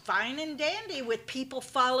they were fine and dandy with people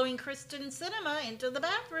following Kristen Sinema into the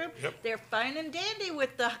bathroom. Yep. They're fine and dandy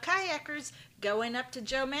with the kayakers going up to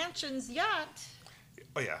Joe Manchin's yacht.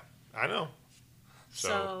 Oh yeah, I know.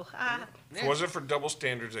 So, If it wasn't for double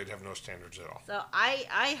standards, they'd have no standards at all. so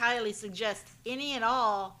I highly suggest any and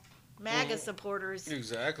all MAGA supporters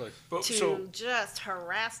Exactly. But to so just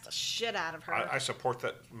harass the shit out of her. I support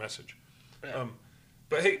that message. Yeah.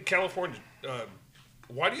 But hey, California,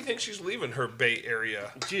 why do you think she's leaving her Bay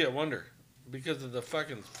Area? Gee, I wonder. Because of the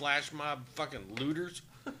fucking flash mob fucking looters?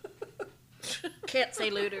 Can't say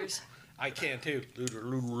looters. I can too.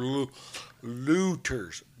 Looters.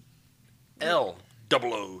 Looters.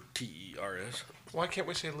 Why can't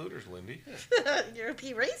we say looters, Lindy? You're a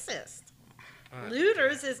racist.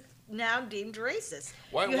 Looters is now deemed racist.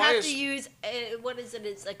 Why- you why have is- to use what is it?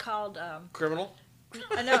 It's called. Criminal?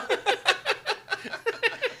 No.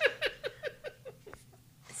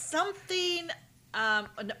 Something.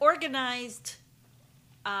 An organized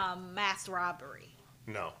mass robbery.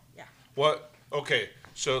 No. Yeah. What? Okay,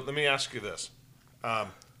 so let me ask you this.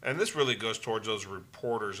 And this really goes towards those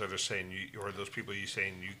reporters that are saying, or those people you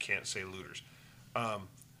saying you can't say looters.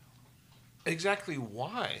 Exactly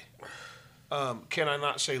why can I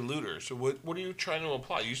not say looters? So what are you trying to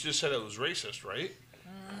imply? You just said it was racist, right?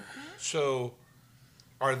 So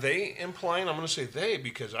are they implying, I'm going to say they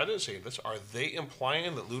because I didn't say this, are they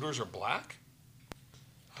implying that looters are black?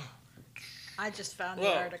 I just found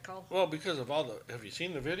the article. Well, because of all the... Have you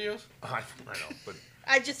seen the videos? I know, but...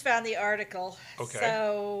 I just found the article. Okay.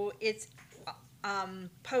 So it's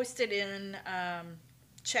posted in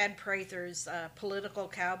Chad Prather's Political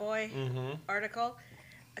Cowboy article.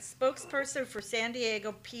 A spokesperson for San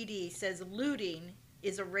Diego PD says looting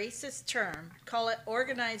is a racist term. Call it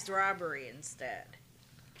organized robbery instead.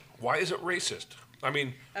 Why is it racist? I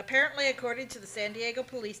mean, Apparently, according to the San Diego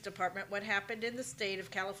Police Department, what happened in the state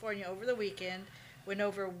of California over the weekend when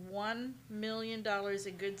over $1 million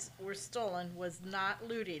in goods were stolen was not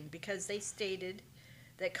looting because they stated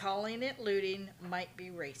that calling it looting might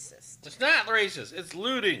be racist. It's not racist. It's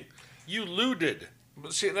looting. You looted.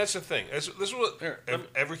 but see, that's the thing. This is what Here,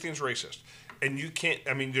 everything's racist, and you can't.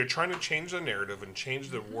 I mean, they're trying to change the narrative and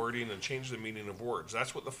change the wording and change the meaning of words.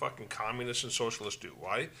 That's what the fucking communists and socialists do.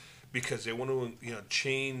 Why? Because they want to,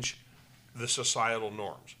 change the societal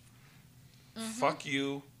norms. Fuck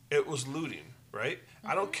you. It was looting, right?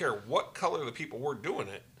 I don't care what color the people were doing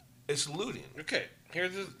it. It's looting. Okay.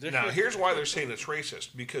 Here's why they're saying it's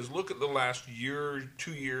racist. Because look at the last year,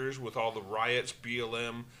 2 years with all the riots,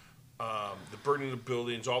 BLM, the burning of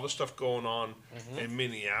buildings, all the stuff going on in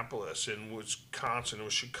Minneapolis, in Wisconsin, in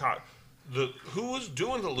Chicago. Who was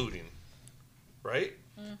doing the looting, right?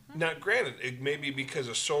 Now, granted, it may be because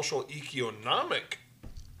of social economic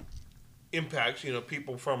impacts,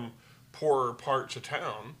 people from poorer parts of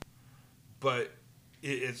town, but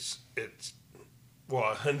it's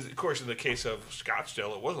well, and of course, in the case of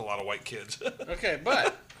Scottsdale, it wasn't a lot of white kids. Okay,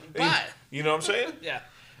 but you know what I'm saying? yeah,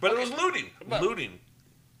 But it was looting. Looting.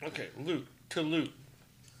 Okay, loot to loot.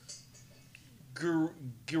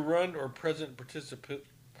 Gerund or present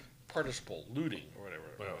participle, looting or whatever.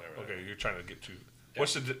 Well, whatever. okay, you're trying to get to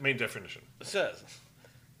what's the main definition? It says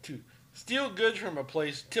to steal goods from a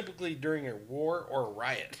place, typically during a war or a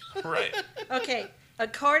riot. Right. Okay,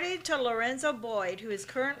 according to Lorenzo Boyd, who is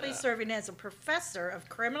currently serving as a professor of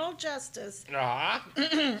criminal justice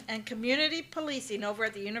and community policing over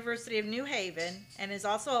at the University of New Haven, and is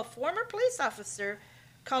also a former police officer,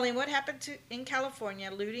 calling what happened in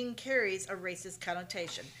California looting carries a racist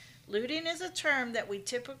connotation. Looting is a term that we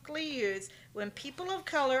typically use when people of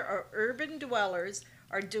color or urban dwellers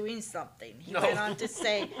are doing something. He went on to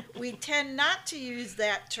say, we tend not to use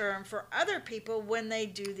that term for other people when they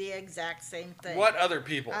do the exact same thing. What other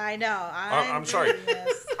people? I know. I'm sorry.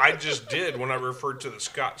 I just did when I referred to the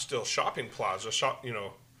Scottsdale Shopping Plaza.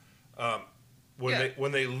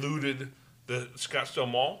 When they looted the Scottsdale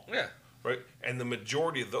Mall. Yeah. Right, and the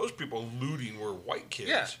majority of those people looting were white kids.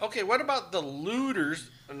 Yeah. Okay. What about the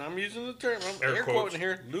looters? And I'm using the term. I'm air quoting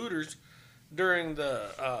here. Looters during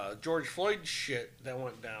the George Floyd shit that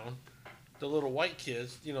went down. The little white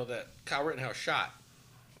kids, that Kyle Rittenhouse shot.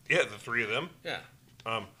 Yeah, the three of them. Yeah.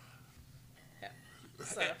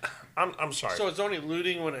 So, I'm sorry. So it's only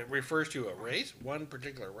looting when it refers to a race, one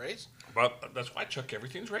particular race. But that's why, Chuck,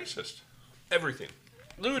 everything's racist. Everything.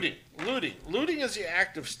 Looting is the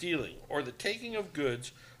act of stealing or the taking of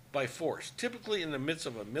goods by force, typically in the midst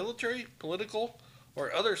of a military, political,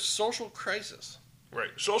 or other social crisis.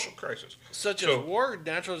 Right, social crisis. Such as war,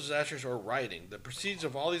 natural disasters, or rioting. The proceeds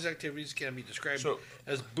of all these activities can be described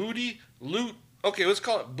as booty, loot. Okay, let's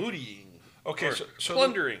call it bootying. Okay, so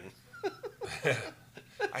plundering.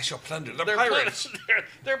 I shall plunder. They're pirates.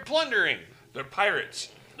 They're plundering. They're pirates.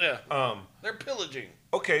 Yeah. They're pillaging.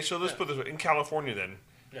 Okay, so let's put this in California then.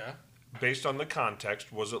 Yeah. Based on the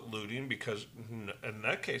context, was it looting? Because in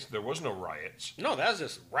that case, there was no riots. No, that was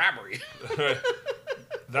just robbery.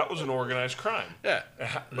 That was an organized crime. Yeah.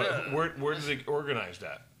 But where did they organize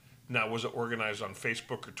that? Now, was it organized on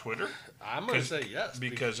Facebook or Twitter? I'm going to say yes.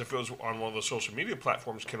 Because if it was on one of the social media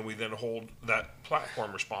platforms, can we then hold that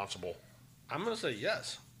platform responsible? I'm going to say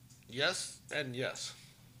yes. Yes and yes.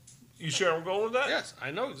 You sure I'm going with that? Yes,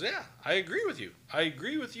 I know. Yeah, I agree with you. I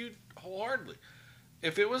agree with you wholeheartedly.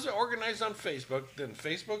 If it was organized on Facebook, then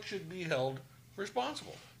Facebook should be held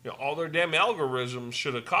responsible. All their damn algorithms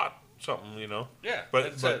should have caught something, Yeah,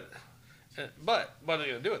 but what are they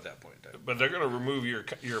going to do at that point? Then? But they're going to remove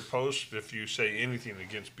your post if you say anything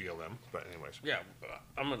against BLM. But anyways. Yeah,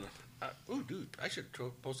 I'm going to... ooh, dude, I should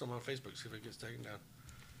post them on Facebook, see if it gets taken down.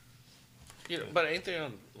 But ain't they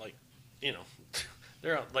on,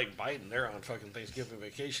 they're on, like Biden, they're on fucking Thanksgiving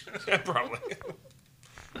vacation. Yeah, probably.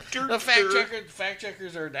 The fact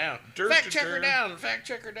checkers are down. Fact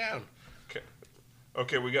checker down.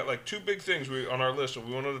 Okay, we got two big things on our list that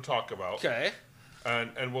we wanted to talk about. Okay.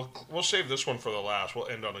 And we'll save this one for the last. We'll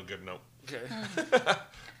end on a good note. Okay.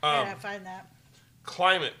 I find that.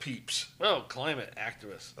 Climate peeps. Oh, climate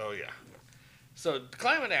activists. Oh, yeah. So,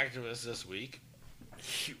 climate activists this week,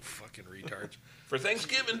 you fucking retards. For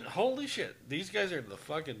Thanksgiving. Holy shit. These guys are the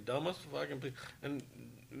fucking dumbest fucking people. And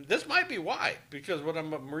this might be why, because what I'm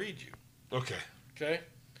going to read you. Okay. Okay?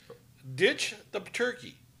 Ditch the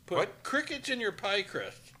turkey. Put crickets in your pie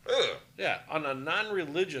crust. Ugh. Yeah, on a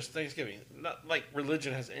non-religious Thanksgiving. Not like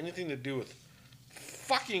religion has anything to do with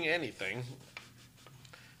fucking anything.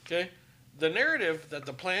 Okay? The narrative that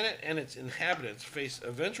the planet and its inhabitants face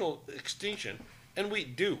eventual extinction, and we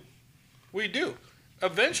do. We do.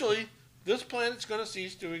 Eventually, this planet's going to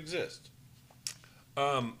cease to exist.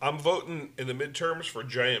 I'm voting in the midterms for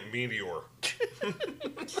giant meteor.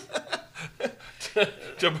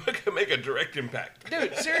 to make a direct impact.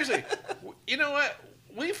 Dude, seriously. You know what?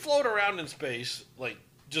 We float around in space,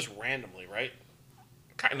 just randomly, right?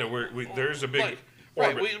 Kind of. There's a big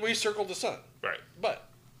orbit. Right, we circle the sun. Right. But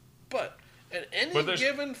at any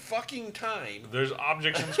given fucking time... There's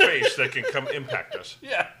objects in space that can come impact us.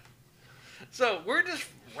 Yeah. So, we're just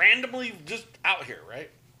randomly just out here, right?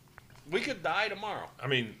 We could die tomorrow. I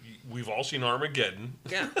mean, we've all seen Armageddon.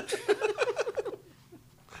 Yeah.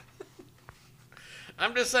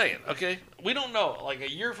 I'm just saying, okay? We don't know, a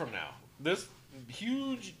year from now, this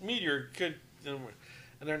huge meteor could... And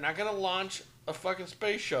they're not going to launch a fucking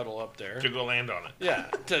space shuttle up there. To go land on it. Yeah,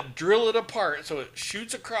 to drill it apart so it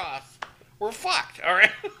shoots across. We're fucked, all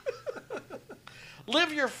right?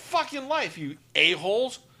 Live your fucking life, you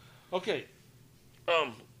a-holes. Okay.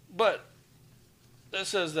 But that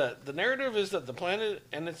says that the narrative is that the planet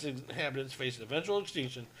and its inhabitants face eventual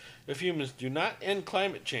extinction if humans do not end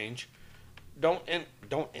climate change. Don't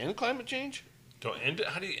end climate change? Don't end it?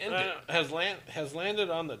 How do you end it? Has landed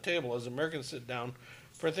on the table as Americans sit down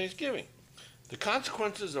for Thanksgiving. The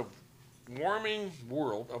consequences of warming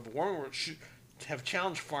world have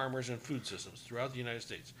challenged farmers and food systems throughout the United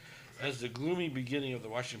States, as the gloomy beginning of the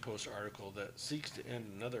Washington Post article that seeks to end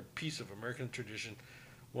another piece of American tradition,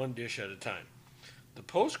 one dish at a time. The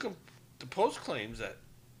Post claims that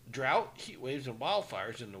drought, heat waves, and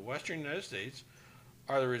wildfires in the western United States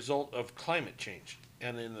are the result of climate change,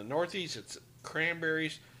 and in the Northeast, it's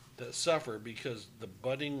cranberries that suffer because the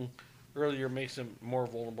budding earlier makes them more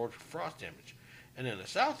vulnerable to frost damage. And in the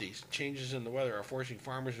Southeast, changes in the weather are forcing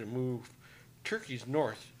farmers to move turkeys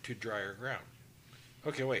north to drier ground.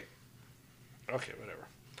 Okay, wait. Okay, whatever.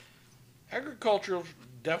 Agriculture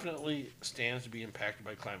definitely stands to be impacted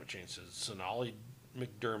by climate change, says Sonali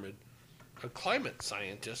McDermott, a climate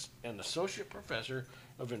scientist and associate professor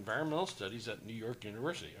of environmental studies at New York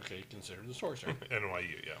University. Okay, consider the source, right?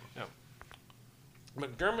 NYU, yeah.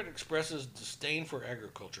 McDermott expresses disdain for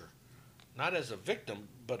agriculture, not as a victim,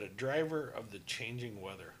 but a driver of the changing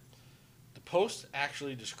weather. The Post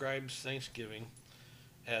actually describes Thanksgiving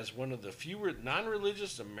as one of the few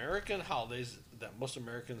non-religious American holidays that most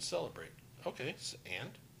Americans celebrate. Okay, and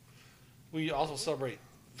we also celebrate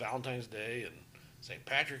Valentine's Day and St.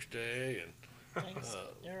 Patrick's Day and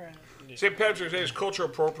St. Patrick's Day is cultural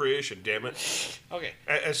appropriation, damn it. Okay.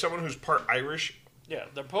 As someone who's part Irish, yeah,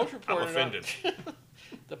 the Post reported I'm offended.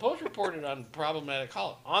 The Post reported on the problematic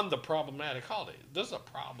holiday. This is a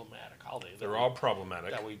problematic holiday. They're all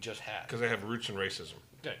problematic. That we just had. Because they have roots in racism.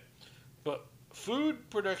 Okay. But food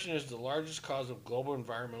production is the largest cause of global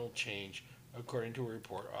environmental change, according to a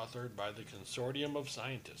report authored by the Consortium of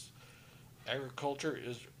Scientists. Agriculture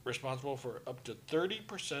is responsible for up to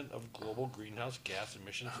 30% of global greenhouse gas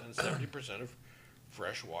emissions and 70% of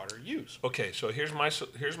fresh water use. Okay, so here's my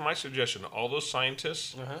suggestion. All those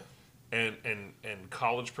scientists and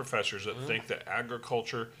college professors that think that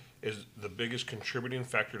agriculture is the biggest contributing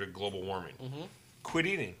factor to global warming. Quit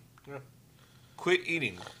eating. Yeah. Quit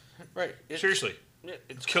eating. Right. Seriously.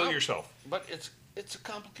 Kill yourself. But it's a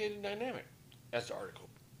complicated dynamic, as the article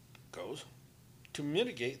goes. To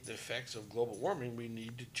mitigate the effects of global warming, we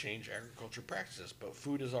need to change agriculture practices, but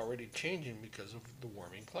food is already changing because of the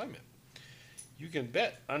warming climate. You can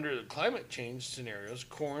bet under the climate change scenarios,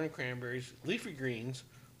 corn, cranberries, leafy greens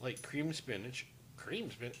like cream spinach.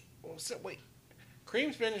 Cream spinach? Wait.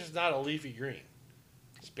 Cream spinach is not a leafy green.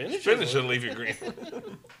 Spinach is a leafy green.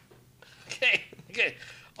 Okay.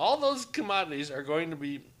 All those commodities are going to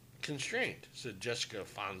be constrained, said Jessica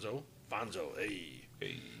Fonzo,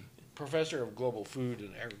 professor of global food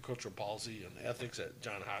and agricultural policy and ethics at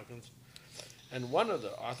Johns Hopkins, and one of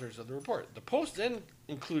the authors of the report. The Post then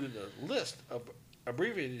included a list of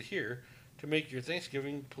abbreviated here to make your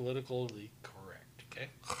Thanksgiving politically correct. Okay.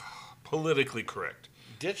 Politically correct.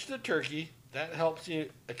 Ditch the turkey. That helps the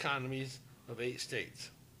economies of 8 states: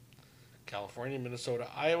 California, Minnesota,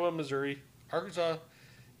 Iowa, Missouri, Arkansas,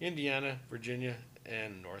 Indiana, Virginia,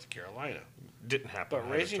 and North Carolina. Didn't happen. But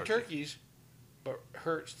raising turkeys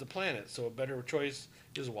hurts the planet, so a better choice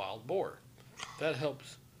is wild boar. That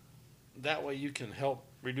helps. That way you can help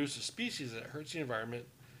reduce a species that hurts the environment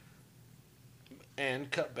and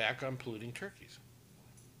cut back on polluting turkeys.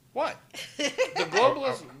 What? The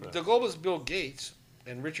globalist Bill Gates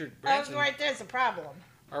and Richard Branson right there's a problem.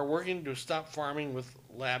 are working to stop farming with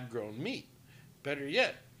lab-grown meat. Better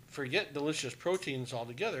yet, forget delicious proteins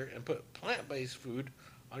altogether and put plant-based food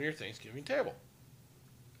on your Thanksgiving table.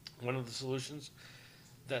 One of the solutions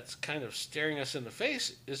that's kind of staring us in the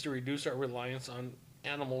face is to reduce our reliance on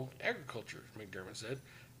animal agriculture, McDermott said.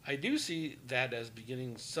 I do see that as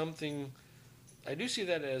being something that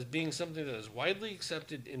is widely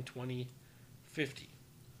accepted in 2050.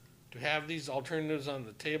 To have these alternatives on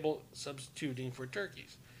the table substituting for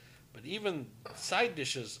turkeys. But even side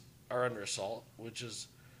dishes are under assault,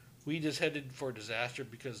 wheat is headed for disaster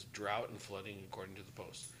because drought and flooding, according to the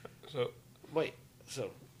Post.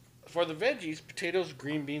 So for the veggies, potatoes,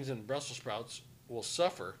 green beans, and Brussels sprouts will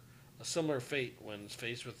suffer a similar fate when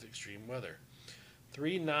faced with extreme weather.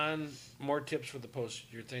 3 more tips for the Post,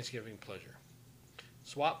 your Thanksgiving pleasure.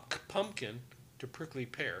 Swap pumpkin to prickly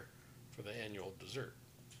pear for the annual dessert.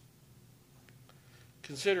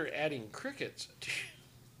 Consider adding crickets to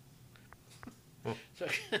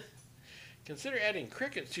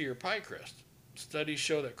your pie crust. Studies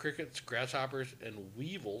show that crickets, grasshoppers, and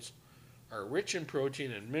weevils are rich in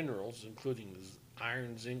protein and minerals, including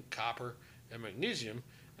iron, zinc, copper, and magnesium,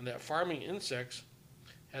 and that farming insects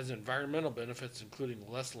has environmental benefits, including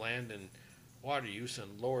less land and water use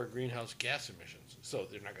and lower greenhouse gas emissions. So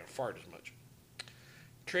they're not going to fart as much.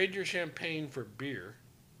 Trade your champagne for beer.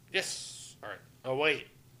 Yes. All right. Oh, wait.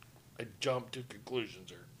 I jumped to conclusions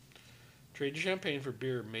here. Trade your champagne for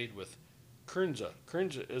beer made with Kernza.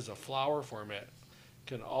 Kernza is a flour format.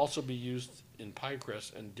 Can also be used in pie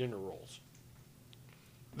crust and dinner rolls.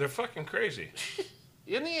 They're fucking crazy.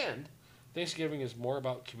 In the end, Thanksgiving is more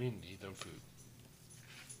about community than food.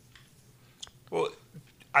 Well,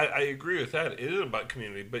 I agree with that. It is about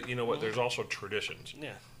community, but you know what? There's also traditions.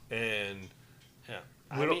 Yeah. And yeah,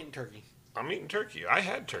 I'm eating turkey. I'm eating turkey. I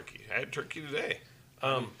had turkey. I had turkey today.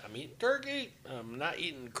 I'm eating turkey. I'm not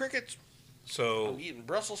eating crickets. So I'm eating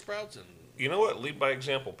Brussels sprouts and you know what? Lead by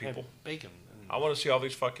example, people. Bacon. I want to see all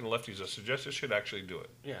these fucking lefties. I suggest they should actually do it.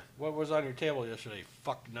 Yeah. What was on your table yesterday?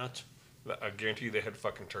 Fuck nuts. I guarantee you they had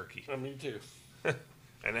fucking turkey. Me too.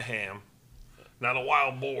 And a ham. Not a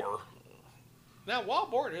wild boar. Now, wild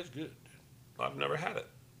boar is good. I've never had it.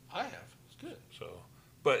 I have. It's good. So,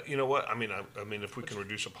 but you know what? I mean, if we can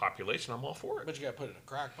reduce the population, I'm all for it. But you got to put it in a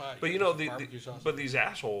crock pot. But you know, but these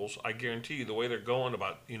assholes, I guarantee you, the way they're going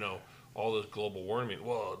about, all this global warming.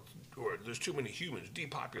 Well, there's too many humans.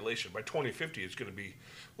 Depopulation by 2050, it's going to be.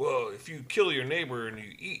 Well, if you kill your neighbor and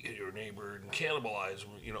you eat your neighbor and cannibalize,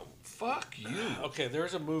 fuck you. Okay, there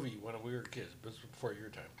was a movie when we were kids, but this was before your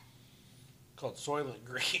time, called Soylent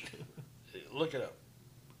Green. Look it up.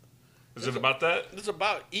 Is it about that? It's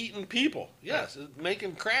about eating people. Yes, it's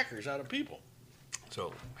making crackers out of people.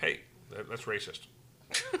 So, hey, that's racist.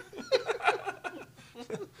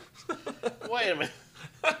 Wait a minute.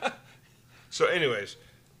 So, anyways.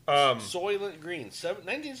 Soylent Green,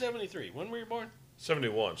 1973. When were you born?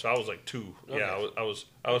 71. So I was like 2. Okay. Yeah, I was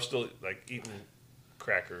still like eating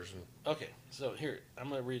crackers and. Okay, so here I'm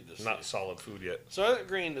gonna read this. Not solid food yet. Soylent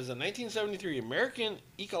Green is a 1973 American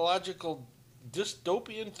ecological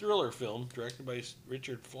dystopian thriller film directed by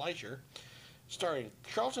Richard Fleischer, starring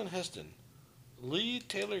Charlton Heston, Lee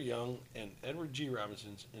Taylor Young, and Edward G.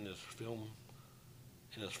 Robinson in his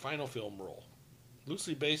final film role.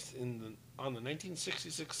 Loosely based on the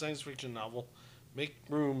 1966 science fiction novel Make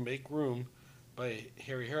Room by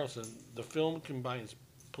Harry Harrelson, the film combines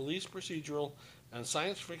police procedural and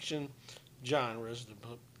science fiction genres.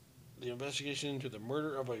 The investigation into the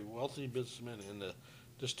murder of a wealthy businessman and the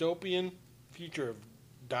dystopian future of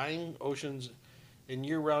dying oceans and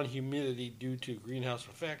year-round humidity due to greenhouse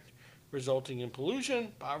effect, resulting in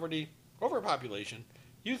pollution, poverty, overpopulation,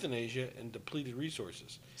 euthanasia, and depleted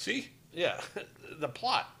resources. See? Yeah, the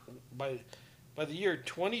plot by the year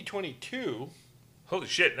 2022. Holy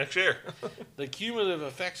shit! Next year, the cumulative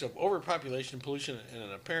effects of overpopulation, pollution, and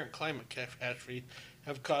an apparent climate catastrophe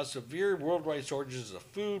have caused severe worldwide shortages of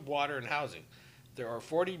food, water, and housing. There are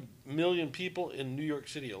 40 million people in New York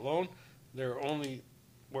City alone. Where only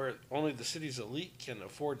the city's elite can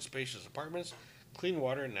afford spacious apartments, clean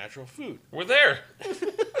water, and natural food. We're there.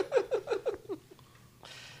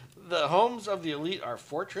 The homes of the elite are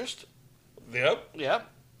fortressed. Yep.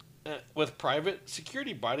 With private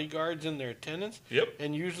security bodyguards and their attendants. Yep.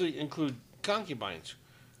 And usually include concubines,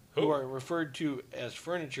 who are referred to as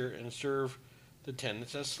furniture and serve the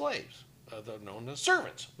tenants as slaves, though known as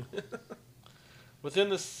servants. Within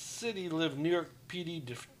the city live New York PD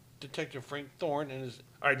Detective Frank Thorne and his.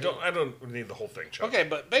 I don't need the whole thing, Chuck. Okay,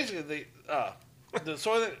 but basically, the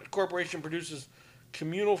Soylent Corporation produces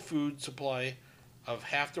communal food supply of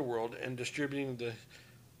half the world and distributing the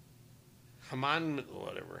homonymous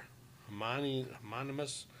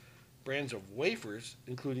brands of wafers,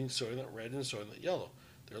 including Soylent Red and Soylent Yellow.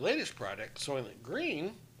 Their latest product, Soylent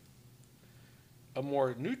Green, a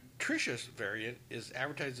more nutritious variant, is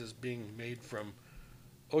advertised as being made from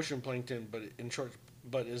ocean plankton, but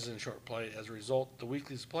is in short supply. As a result, the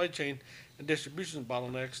weekly supply chain and distribution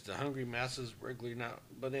bottlenecks, the hungry masses regularly not.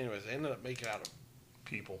 But anyways, they ended up making out of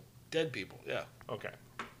people, dead people. Yeah. Okay.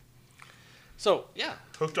 So yeah,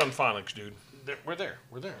 hooked on phonics, dude. We're there.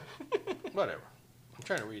 Whatever. I'm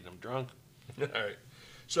trying to read. I'm drunk. All right.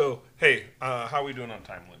 So hey, how are we doing on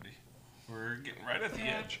time, Lindy? We're getting right at the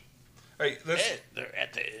edge. All right, they're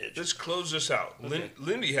at the edge. Let's close this out. Okay.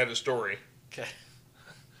 Lindy had a story. Okay.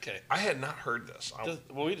 I had not heard this.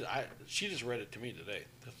 She just read it to me today.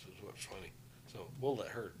 This is what's funny. So we'll let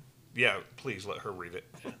her. Yeah, please let her read it.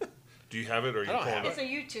 Yeah. Do you have it, or are you pulling it? It's a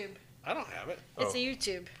YouTube. I don't have it. It's a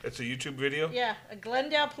YouTube. It's a YouTube video? Yeah. A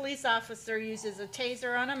Glendale police officer uses a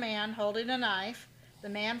taser on a man holding a knife. The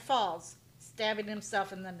man falls, stabbing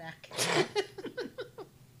himself in the neck.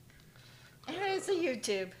 And it's a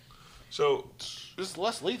YouTube. So this is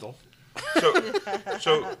less lethal.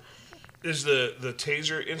 So Is the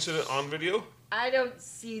taser incident on video? I don't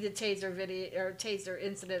see the taser video or taser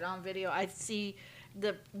incident on video. I see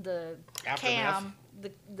the cam,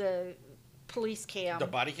 the police cam, The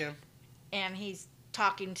body cam? and he's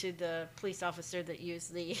talking to the police officer that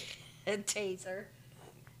used the taser.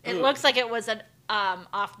 It Who- looks like it was an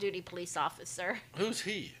off-duty police officer. Who's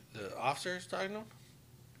he? The officer's talking to him?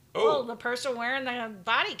 Oh, the person wearing the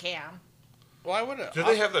body cam. Why would it? Do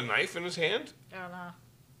they have the knife in his hand? I don't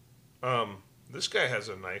know. This guy has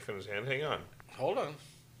a knife in his hand. Hang on. Hold on.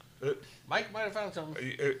 Mike might have found something.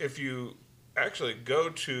 If you actually go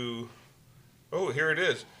to... Oh, here it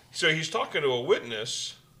is. So he's talking to a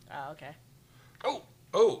witness. Oh, okay.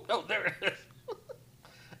 Oh, there it is.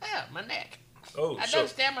 Ah, my neck. Oh, I done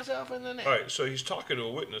stabbed myself in the neck. All right, so he's talking to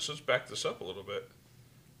a witness. Let's back this up a little bit.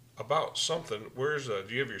 About something. Where's do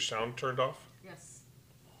you have your sound turned off? Yes.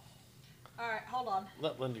 All right, hold on.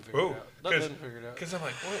 Let Lindy figure it out. Let Lindy figure it out. Because I'm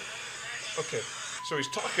like, what? Okay, so he's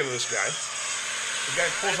talking to this guy. The guy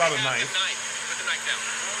pulls out a knife. Put the knife down.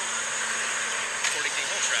 According to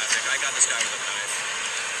traffic, I got this guy with a knife.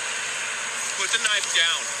 Put the knife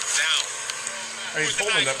down. Now. And he's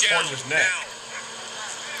holding it towards his neck.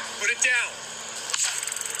 Put it down.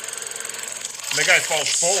 And the guy falls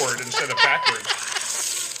forward instead of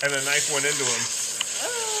backwards. And the knife went into him.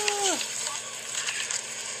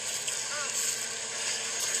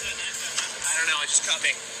 I don't know. It just cut me.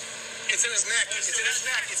 It's in his neck. It's in his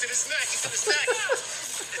neck. It's in his neck. It's in his neck.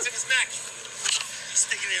 It's in his neck.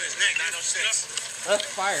 Sticking in his neck. 906. That's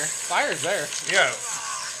fire. Fire's there. Yeah.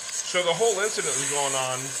 So the whole incident was going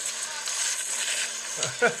on.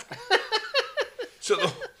 So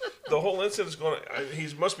the whole incident's going on.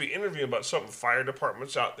 He must be interviewing about something. Fire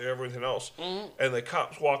departments out there, everything else. Mm-hmm. And the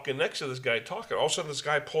cops walk in next to this guy talking. All of a sudden, this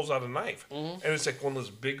guy pulls out a knife. Mm-hmm. And it's like one of those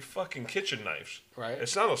big fucking kitchen knives. Right.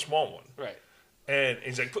 It's not a small one. Right. And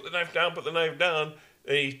he's like, put the knife down, put the knife down.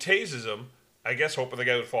 And he tases him, I guess hoping the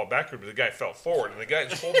guy would fall backward, but the guy fell forward. And the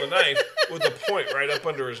guy's holding the knife with the point right up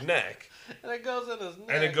under his neck. And it goes in his neck.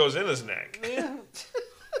 And it goes in his neck. Yeah.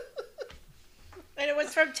 And it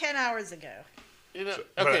was from 10 hours ago. You know,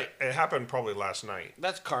 But okay, it happened probably last night.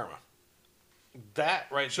 that's karma. That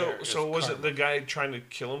right there. So was karma. it the guy trying to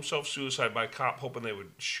kill himself, suicide by cop, hoping they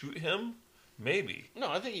would shoot him? Maybe.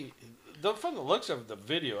 No, I think from the looks of the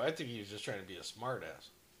video, I think he was just trying to be a smartass.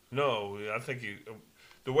 No, I think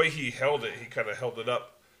the way he held it, he kind of held it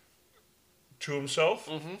up to himself.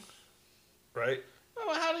 Mm-hmm. Right?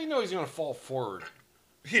 Well, how do you know he's going to fall forward?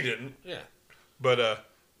 He didn't. Yeah. But,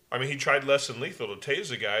 I mean, he tried less than lethal to tase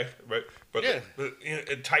the guy, right? But Yeah.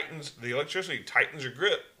 it tightens, the electricity tightens your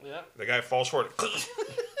grip. Yeah. The guy falls forward.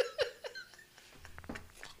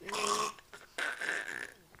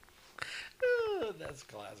 That's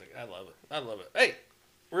classic. I love it. I love it. Hey,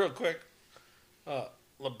 real quick.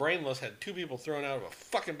 LeBrainless had 2 people thrown out of a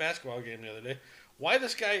fucking basketball game the other day. Why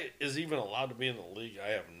this guy is even allowed to be in the league, I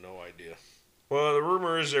have no idea. Well, the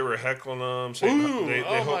rumor is they were heckling him. Saying Ooh, they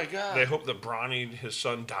oh hope, my God. They hope that Bronny, his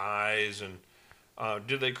son, dies. And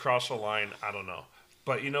did they cross a line? I don't know.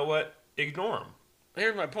 But you know what? Ignore them.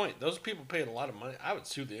 Here's my point. Those people paid a lot of money. I would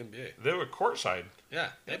sue the NBA. They were courtside. Yeah,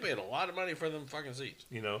 they paid a lot of money for them fucking seats.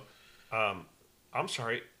 You know, I'm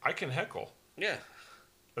sorry. I can heckle. Yeah.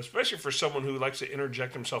 Especially for someone who likes to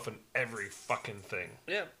interject himself in every fucking thing.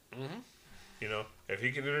 Yeah. Mm-hmm. You know, if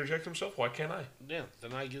he can interject himself, why can't I? Yeah,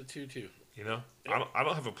 then I get to too. You know, Yep. I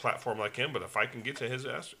don't have a platform like him, but if I can get to his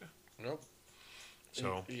ass, Nope.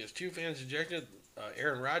 so He has 2 fans ejected.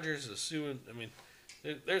 Aaron Rodgers is suing. I mean,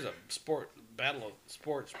 there's a battle of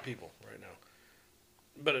sports people right now.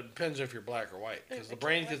 But it depends if you're black or white. Because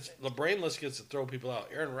LeBrainless gets to throw people out.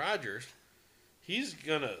 Aaron Rodgers, he's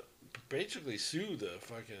gonna basically sue the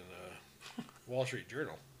fucking Wall Street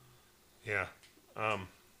Journal, yeah.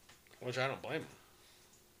 which I don't blame him.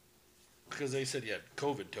 Because they said he had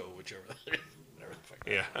COVID toe, whichever. Whatever the fuck.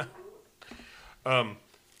 Yeah.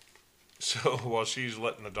 So while she's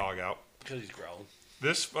letting the dog out, Because he's growling.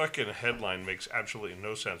 this fucking headline makes absolutely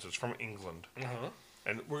no sense. It's from England, Uh-huh.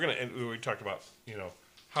 and we're gonna end. We talked about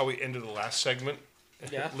how we ended the last segment.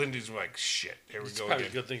 Yeah. Lindy's like, shit. Here we It's go probably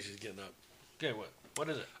again. a good thing she's getting up. Okay, what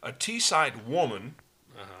is it? A Teesside woman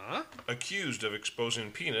Uh-huh. accused of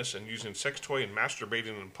exposing penis and using sex toy and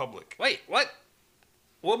masturbating in public. Wait, what?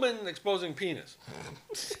 Woman exposing penis.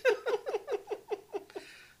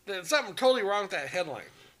 There's something totally wrong with that headline.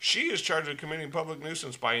 She is charged with committing public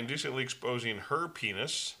nuisance by indecently exposing her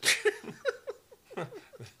penis.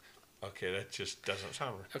 Okay, that just doesn't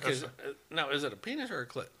sound right. Okay, now is it a penis or a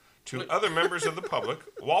clit? To other members of the public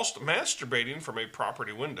whilst masturbating from a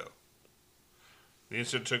property window. The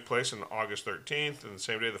incident took place on August 13th, and the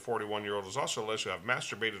same day, the 41-year-old was also alleged to have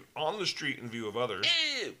masturbated on the street in view of others.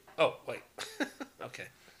 Ew. Oh, wait. Okay.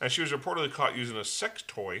 And she was reportedly caught using a sex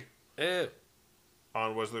toy Ew.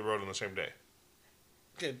 on Wesley Road on the same day.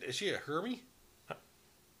 Okay, is she a Hermie?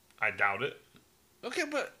 I doubt it. Okay,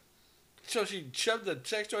 but so she shoved the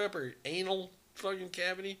sex toy up her anal fucking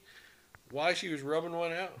cavity while she was rubbing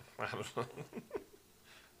one out I don't know.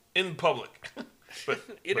 In public. But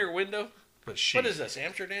in her window. But she. What is this,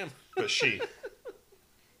 Amsterdam? But she.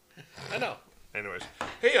 I know. Anyways.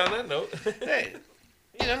 Hey, on that note. Hey,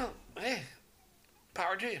 hey,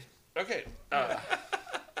 power to you. Okay.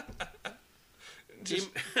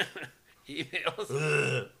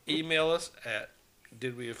 Email us at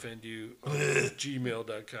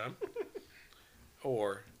didweoffendyou@gmail.com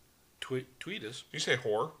or tweet us. Did you say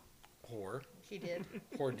whore? Whore. He did.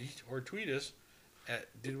 Or tweet us at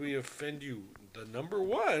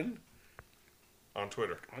didweoffendyou1 on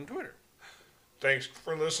Twitter. On Twitter. Thanks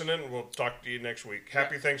for listening. We'll talk to you next week.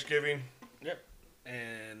 Happy Thanksgiving. Yep.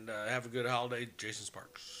 And have a good holiday, Jason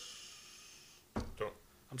Sparks. Don't.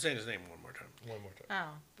 I'm saying his name one more time. Oh,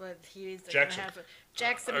 but he's Jackson. Gonna have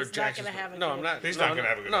Jackson is not going to have a No, good I'm not. He's not going to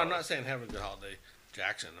have a good No, holiday. I'm not saying have a good holiday,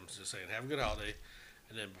 Jackson. I'm just saying have a good holiday.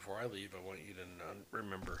 And then before I leave, I want you to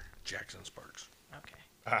remember Jackson Sparks. Okay.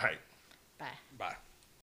 All right. Bye. Bye.